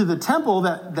went into the temple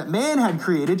that man had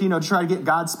created, to try to get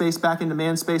God's space back into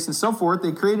man's space and so forth,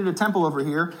 they created a temple over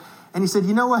here. And he said,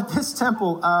 you know what, this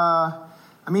temple,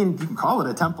 you can call it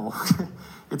a temple.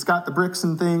 It's got the bricks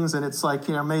and things, and it's like,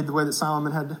 made the way that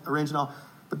Solomon had arranged and all.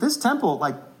 But this temple,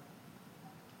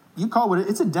 you call it,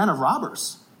 it's a den of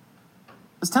robbers.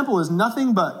 This temple is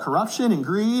nothing but corruption and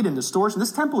greed and distortion.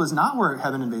 This temple is not where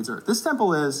heaven invades earth. This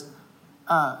temple is...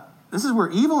 this is where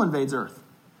evil invades earth.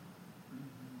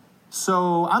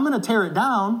 So I'm going to tear it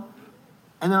down,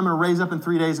 and then I'm going to raise up in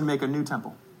 3 days and make a new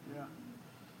temple. Yeah.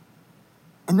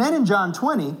 And then in John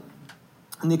 20,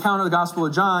 in the account of the Gospel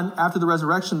of John, after the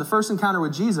resurrection, the first encounter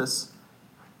with Jesus,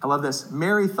 I love this,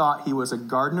 Mary thought he was a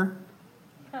gardener.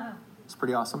 It's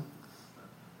pretty awesome.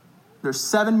 There's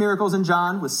 7 miracles in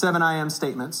John with 7 I am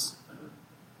statements.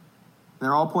 And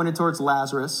they're all pointed towards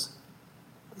Lazarus,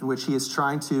 in which he is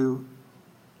trying to,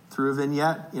 through a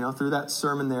vignette, through that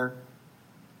sermon there,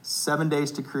 7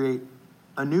 days to create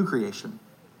a new creation.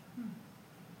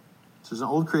 So there's an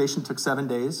old creation, took 7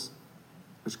 days,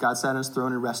 which God sat on his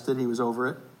throne and rested. He was over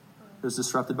it. It was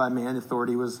disrupted by man. The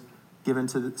authority was given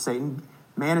to Satan.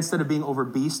 Man, instead of being over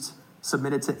beast,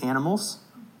 submitted to animals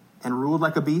and ruled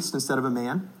like a beast instead of a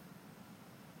man.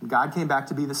 God came back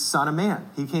to be the Son of Man.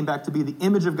 He came back to be the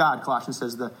image of God, Colossians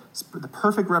says, the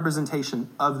perfect representation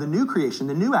of the new creation,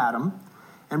 the new Adam,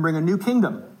 and bring a new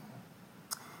kingdom.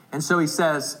 And so he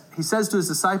says to his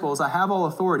disciples, I have all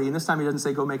authority. And this time he doesn't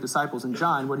say, go make disciples. In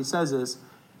John, what he says is,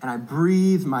 and I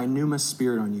breathe my pneuma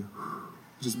spirit on you.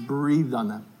 He just breathed on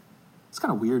them. It's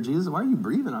kind of weird, Jesus. Why are you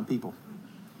breathing on people?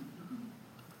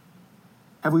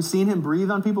 Have we seen him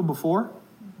breathe on people before?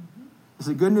 Is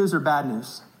it good news or bad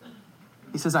news?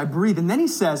 He says, I breathe. And then he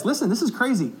says, listen, this is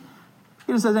crazy.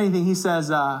 He doesn't say anything. He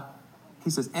says,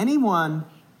 anyone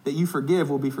that you forgive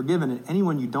will be forgiven, and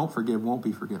anyone you don't forgive won't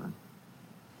be forgiven.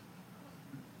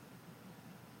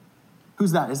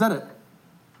 Who's that? Is that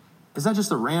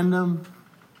just a random,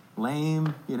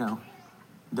 lame,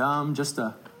 dumb, just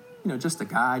a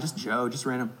guy, just Joe, just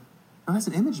random? No, that's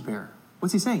an image bearer.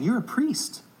 What's he saying? You're a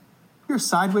priest. You're a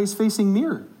sideways facing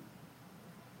mirror.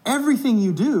 Everything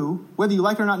you do, whether you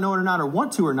like it or not, know it or not, or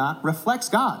want to or not, reflects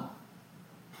God.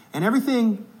 And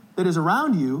everything that is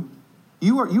around you,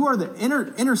 you are the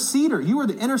interceder. You are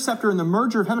the interceptor in the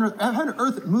merger of heaven and earth. Heaven and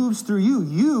earth moves through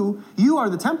you. You are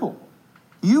the temple.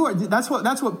 That's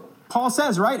what Paul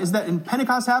says, right? Is that in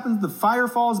Pentecost happens, the fire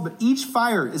falls, but each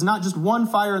fire is not just one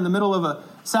fire in the middle of a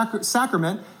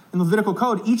sacrament in the Levitical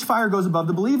code. Each fire goes above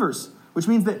the believers, which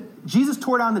means that Jesus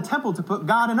tore down the temple to put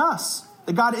God in us.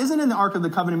 That God isn't in the Ark of the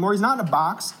Covenant anymore. He's not in a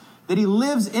box. That he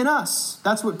lives in us.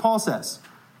 That's what Paul says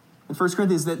in 1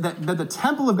 Corinthians, that the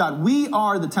temple of God, we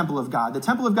are the temple of God. The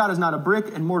temple of God is not a brick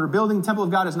and mortar building. The temple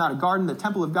of God is not a garden. The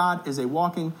temple of God is a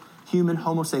walking human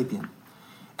Homo sapien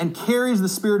and carries the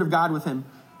Spirit of God with him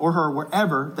or her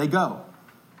wherever they go.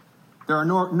 There are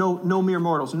no mere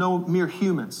mortals, no mere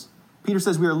humans. Peter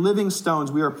says we are living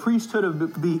stones. We are a priesthood of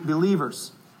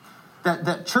believers.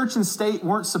 That church and state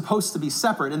weren't supposed to be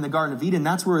separate in the Garden of Eden.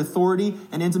 That's where authority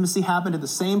and intimacy happened at the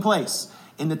same place,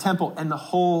 in the temple, and the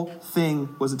whole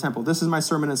thing was a temple. This is my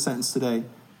sermon in a sentence today.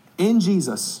 In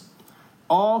Jesus,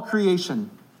 all creation,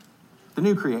 the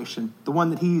new creation, the one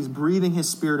that he's breathing his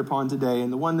Spirit upon today,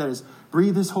 and the one that has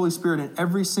breathed his Holy Spirit in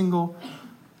every single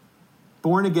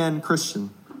born-again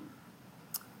Christian,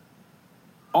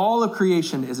 all of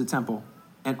creation is a temple.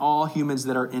 And all humans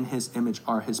that are in his image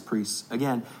are his priests.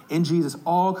 Again, in Jesus,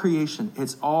 all creation,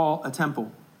 it's all a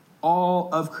temple. All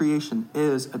of creation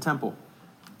is a temple.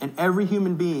 And every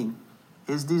human being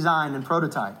is designed and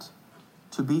prototyped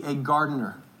to be a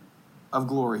gardener of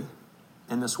glory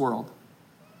in this world.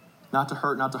 Not to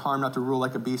hurt, not to harm, not to rule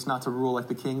like a beast, not to rule like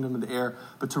the kingdom of the air,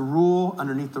 but to rule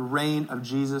underneath the reign of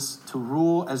Jesus, to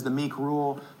rule as the meek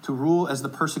rule, to rule as the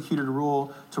persecuted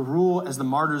rule, to rule as the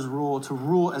martyrs rule, to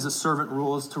rule as a servant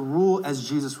rules, to rule as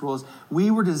Jesus rules.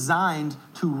 We were designed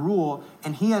to rule,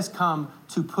 and he has come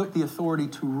to put the authority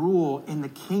to rule in the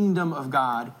kingdom of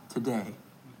God today.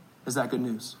 Is that good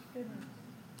news?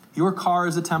 Your car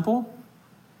is a temple.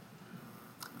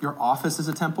 Your office is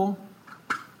a temple.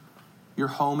 Your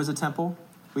home is a temple.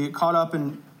 We get caught up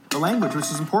in the language, which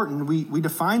is important. We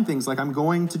define things like I'm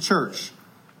going to church.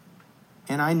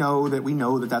 And I know that we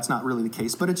know that that's not really the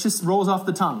case, but it just rolls off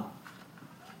the tongue.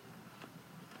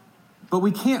 But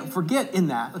we can't forget in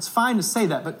that. It's fine to say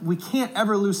that, but we can't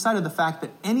ever lose sight of the fact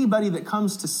that anybody that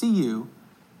comes to see you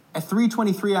at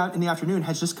 3:23 out in the afternoon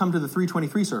has just come to the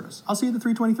 3:23 service. I'll see you at the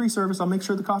 3:23 service. I'll make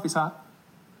sure the coffee's hot.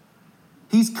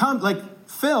 He's come, like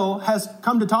Phil has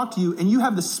come to talk to you, and you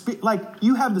have the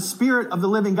Spirit of the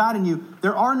living God in you.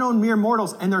 There are no mere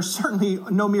mortals, and there's certainly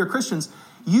no mere Christians.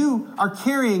 You are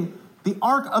carrying the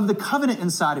Ark of the Covenant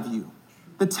inside of you.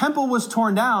 The temple was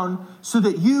torn down so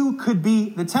that you could be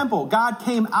the temple. God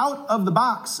came out of the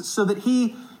box so that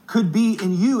he could be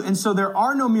in you. And so there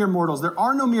are no mere mortals. There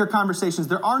are no mere conversations.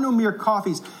 There are no mere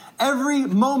coffees. Every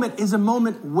moment is a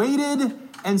moment weighted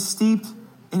and steeped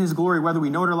in his glory, whether we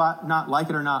know it or not, like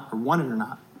it or not, or want it or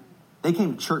not. They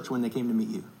came to church when they came to meet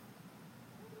you.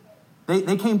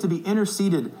 They came to be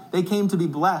interceded. They came to be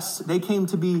blessed. They came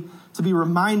to be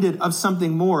reminded of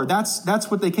something more.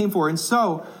 That's what they came for. And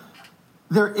so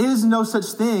there is no such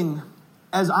thing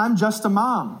as I'm just a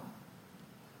mom.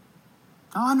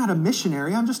 Oh, I'm not a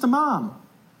missionary. I'm just a mom.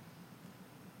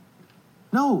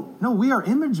 No, we are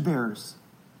image bearers.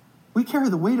 We carry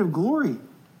the weight of glory.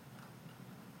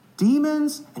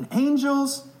 Demons and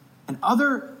angels and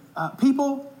other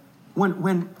people, when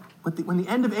the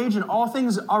end of age and all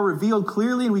things are revealed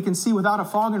clearly and we can see without a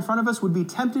fog in front of us, would be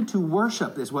tempted to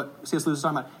worship, is what C.S. Lewis is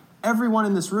talking about. Everyone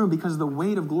in this room, because of the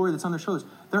weight of glory that's on their shoulders.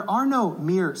 There are no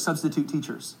mere substitute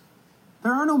teachers.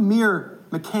 There are no mere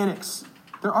mechanics.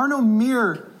 There are no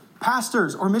mere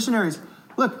pastors or missionaries.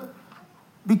 Look,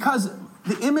 because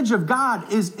the image of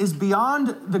God is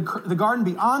beyond the garden,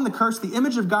 beyond the curse. The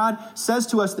image of God says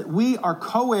to us that we are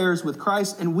co-heirs with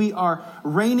Christ and we are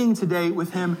reigning today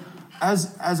with him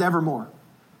as evermore.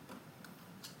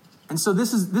 And so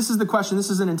this is the question. This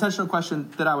is an intentional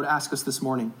question that I would ask us this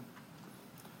morning.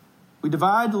 We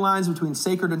divide the lines between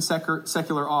sacred and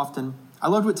secular often. I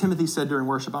loved what Timothy said during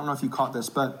worship. I don't know if you caught this,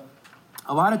 but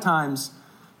a lot of times,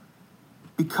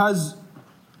 because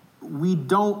we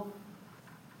don't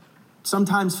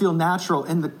sometimes feel natural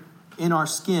in our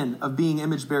skin of being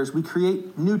image bearers, we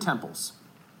create new temples.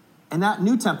 And that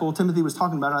new temple Timothy was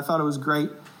talking about, and I thought it was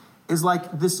great, is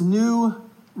like this new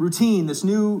routine, this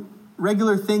new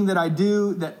regular thing that I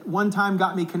do that one time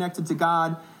got me connected to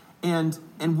God. And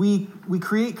we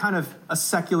create kind of a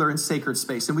secular and sacred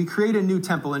space, and we create a new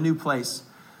temple, a new place.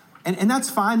 And that's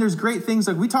fine. There's great things.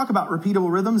 Like we talk about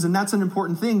repeatable rhythms, and that's an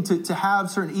important thing to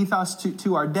have certain ethos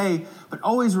to our day, but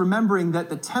always remembering that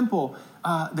the temple,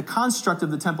 the construct of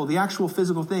the temple, the actual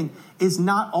physical thing, is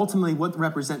not ultimately what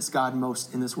represents God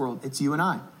most in this world. It's you and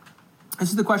I. This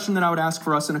is the question that I would ask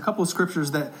for us, and a couple of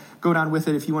scriptures that go down with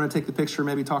it if you want to take the picture,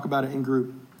 maybe talk about it in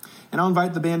group. And I'll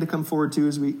invite the band to come forward too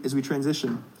as we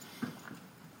transition.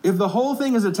 If the whole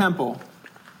thing is a temple,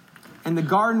 and the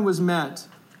garden was meant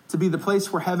to be the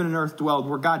place where heaven and earth dwelled,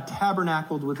 where God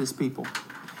tabernacled with his people,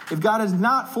 if God has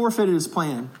not forfeited his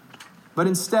plan, but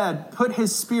instead put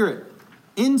his spirit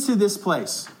into this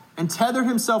place and tethered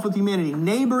himself with humanity,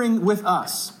 neighboring with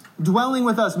us, dwelling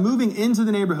with us, moving into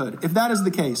the neighborhood, if that is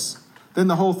the case, then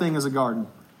the whole thing is a garden.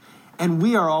 And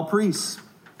we are all priests.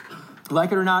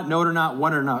 Like it or not, know it or not,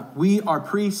 want it or not, we are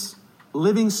priests,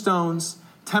 living stones,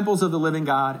 temples of the living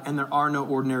God, and there are no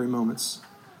ordinary moments.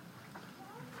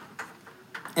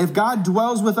 If God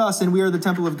dwells with us and we are the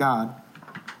temple of God,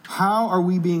 how are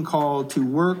we being called to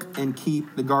work and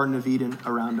keep the Garden of Eden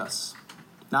around us?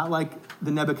 Not like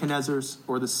the Nebuchadnezzars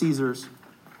or the Caesars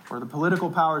or the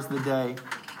political powers of the day,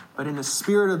 but in the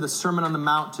spirit of the Sermon on the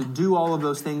Mount, to do all of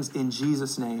those things in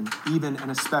Jesus' name, even and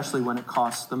especially when it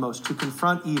costs the most, to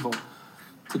confront evil,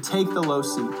 to take the low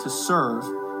seat, to serve.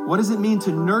 What does it mean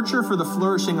to nurture for the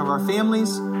flourishing of our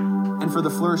families and for the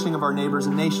flourishing of our neighbors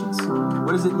and nations?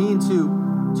 What does it mean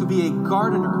to be a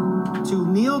gardener, to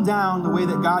kneel down the way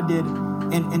that God did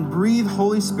and breathe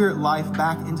Holy Spirit life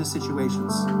back into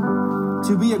situations?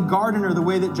 To be a gardener the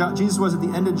way that Jesus was at the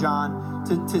end of John,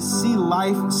 to see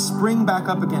life spring back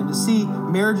up again, to see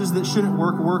marriages that shouldn't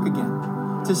work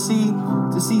again, to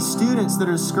see students that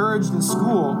are discouraged in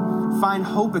school find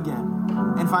hope again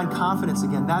and find confidence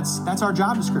again. That's our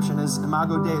job description as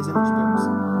Imago Dei, as image bearers.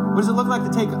 What does it look like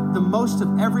to take the most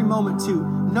of every moment to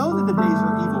know that the days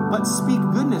are evil, but speak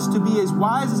goodness, to be as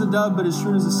wise as a dove but as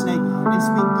shrewd as a snake, and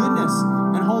speak goodness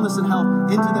and wholeness and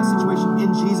health into that situation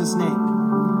in Jesus' name?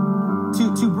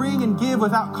 To bring and give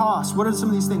without cost. What are some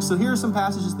of these things? So here are some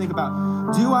passages to think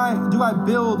about. Do I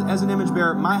build as an image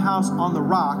bearer my house on the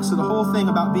rock? So the whole thing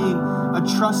about being a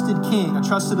trusted king, a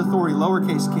trusted authority,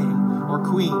 lowercase king or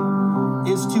queen,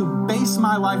 is to base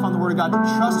my life on the Word of God,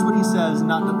 to trust what he says and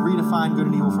not to redefine good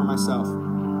and evil for myself.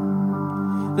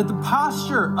 That the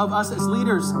posture of us as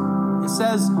leaders, it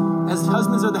says, as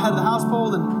husbands are the head of the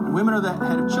household and women are the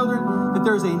head of children, that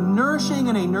there's a nourishing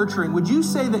and a nurturing. Would you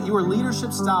say that your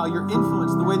leadership style, your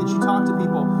influence, the way that you talk to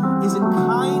people, is it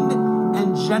kind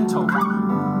and gentle?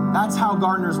 That's how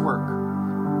gardeners work.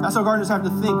 That's how gardeners have to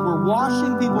think. We're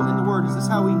washing people in the Word. Is this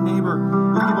how we neighbor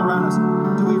with people around us?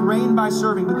 Do we reign by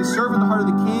serving? Do we serve with the heart of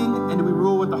the king? And do we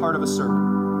rule with the heart of a servant?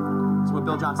 That's what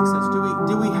Bill Johnson says.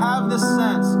 Do we have this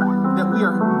sense that we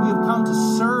have come to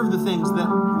serve the things that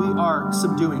we are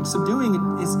subduing? Subduing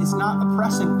is not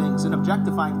oppressing things and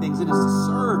objectifying things. It is to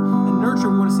serve and nurture.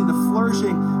 We want to see the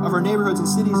flourishing of our neighborhoods and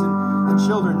cities and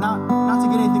children, not to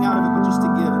get anything out of it, but just to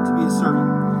give and to be a servant.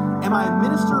 Am I a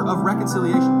minister of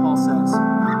reconciliation, Paul says?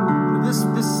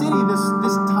 This city,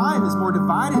 this time is more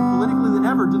divided politically than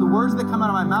ever. Do the words that come out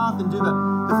of my mouth and do the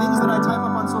things that I type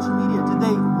up on social media, did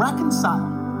they reconcile?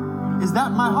 Is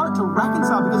that my heart, to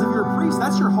reconcile? Because if you're a priest,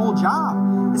 that's your whole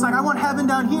job. It's like, I want heaven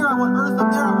down here, I want earth up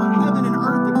there, I want heaven and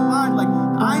earth to collide. Like,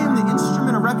 I am the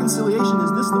instrument of reconciliation. Is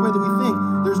this the way that we think?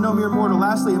 There's no mere mortal.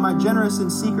 Lastly, am I generous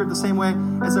in secret the same way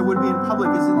as I would be in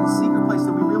public? Is it in the secret place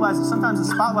that we realize that sometimes the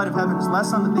spotlight of heaven is less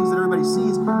on the things that everybody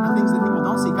sees and things that people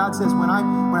don't see? God says, when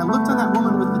I looked on that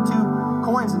woman with the 2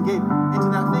 coins and gave into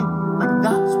that thing, like,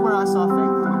 that's where I saw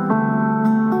faith.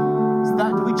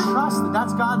 Do we trust that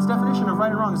that's God's definition of right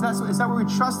and wrong? Is that where we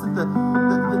trust that the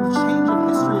change of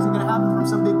history isn't going to happen from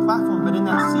some big platform, but in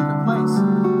that secret place?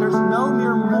 There's no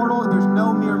mere mortal, there's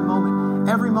no mere moment.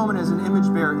 Every moment as an image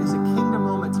bearer is a kingdom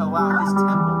moment to allow his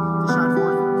temple to shine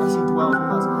forth as he dwells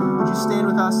with us. Would you stand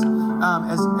with us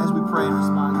as we pray and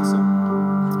respond? So,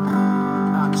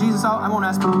 Jesus, I won't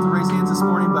ask people to raise hands this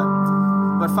morning,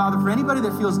 but Father, for anybody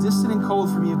that feels distant and cold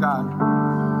from you, God,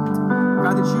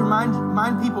 God, that you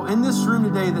remind people in this room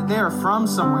today that they are from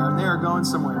somewhere and they are going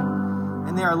somewhere.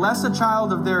 And they are less a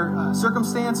child of their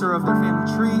circumstance or of their family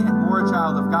tree and more a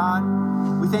child of God.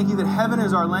 We thank you that heaven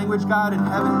is our language, God, and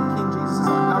heaven, King Jesus, is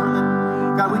our government.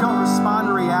 God, we don't respond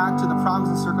or react to the problems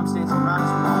and circumstances around us.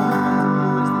 We only look to you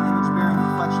as the image-bearing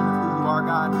reflection of who you are,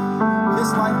 God. This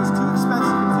life is too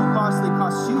expensive and too costly. It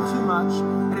costs you too much,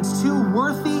 and it's too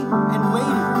worthy and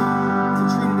weighty to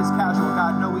treat it as casual,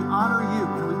 God. No, we honor you,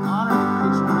 and we honor the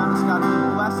creation around us, God. We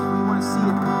bless it. We want to see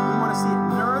it. We want to see it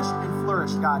nourished and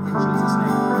flourished, God, in Jesus'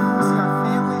 name. We see our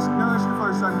families nourished and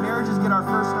flourished. Our marriages get our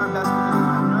first and our best because we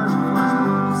want to nourish and flourish.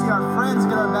 We see our friends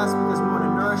get our best because we want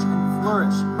to nourish and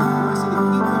flourish. We want to see the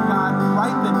kingdom of God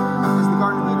ripen as the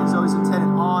Garden of Eden is always intended,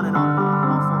 on and on and on, in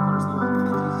all four corners of the earth.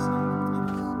 In Jesus' name.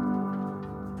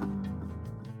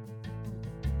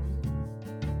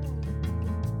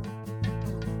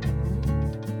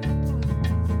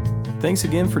 Thanks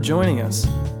again for joining us.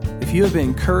 If you have been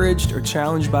encouraged or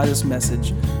challenged by this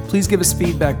message, please give us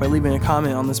feedback by leaving a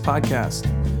comment on this podcast.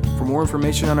 For more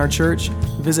information on our church,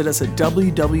 visit us at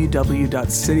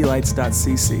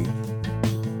www.citylights.cc.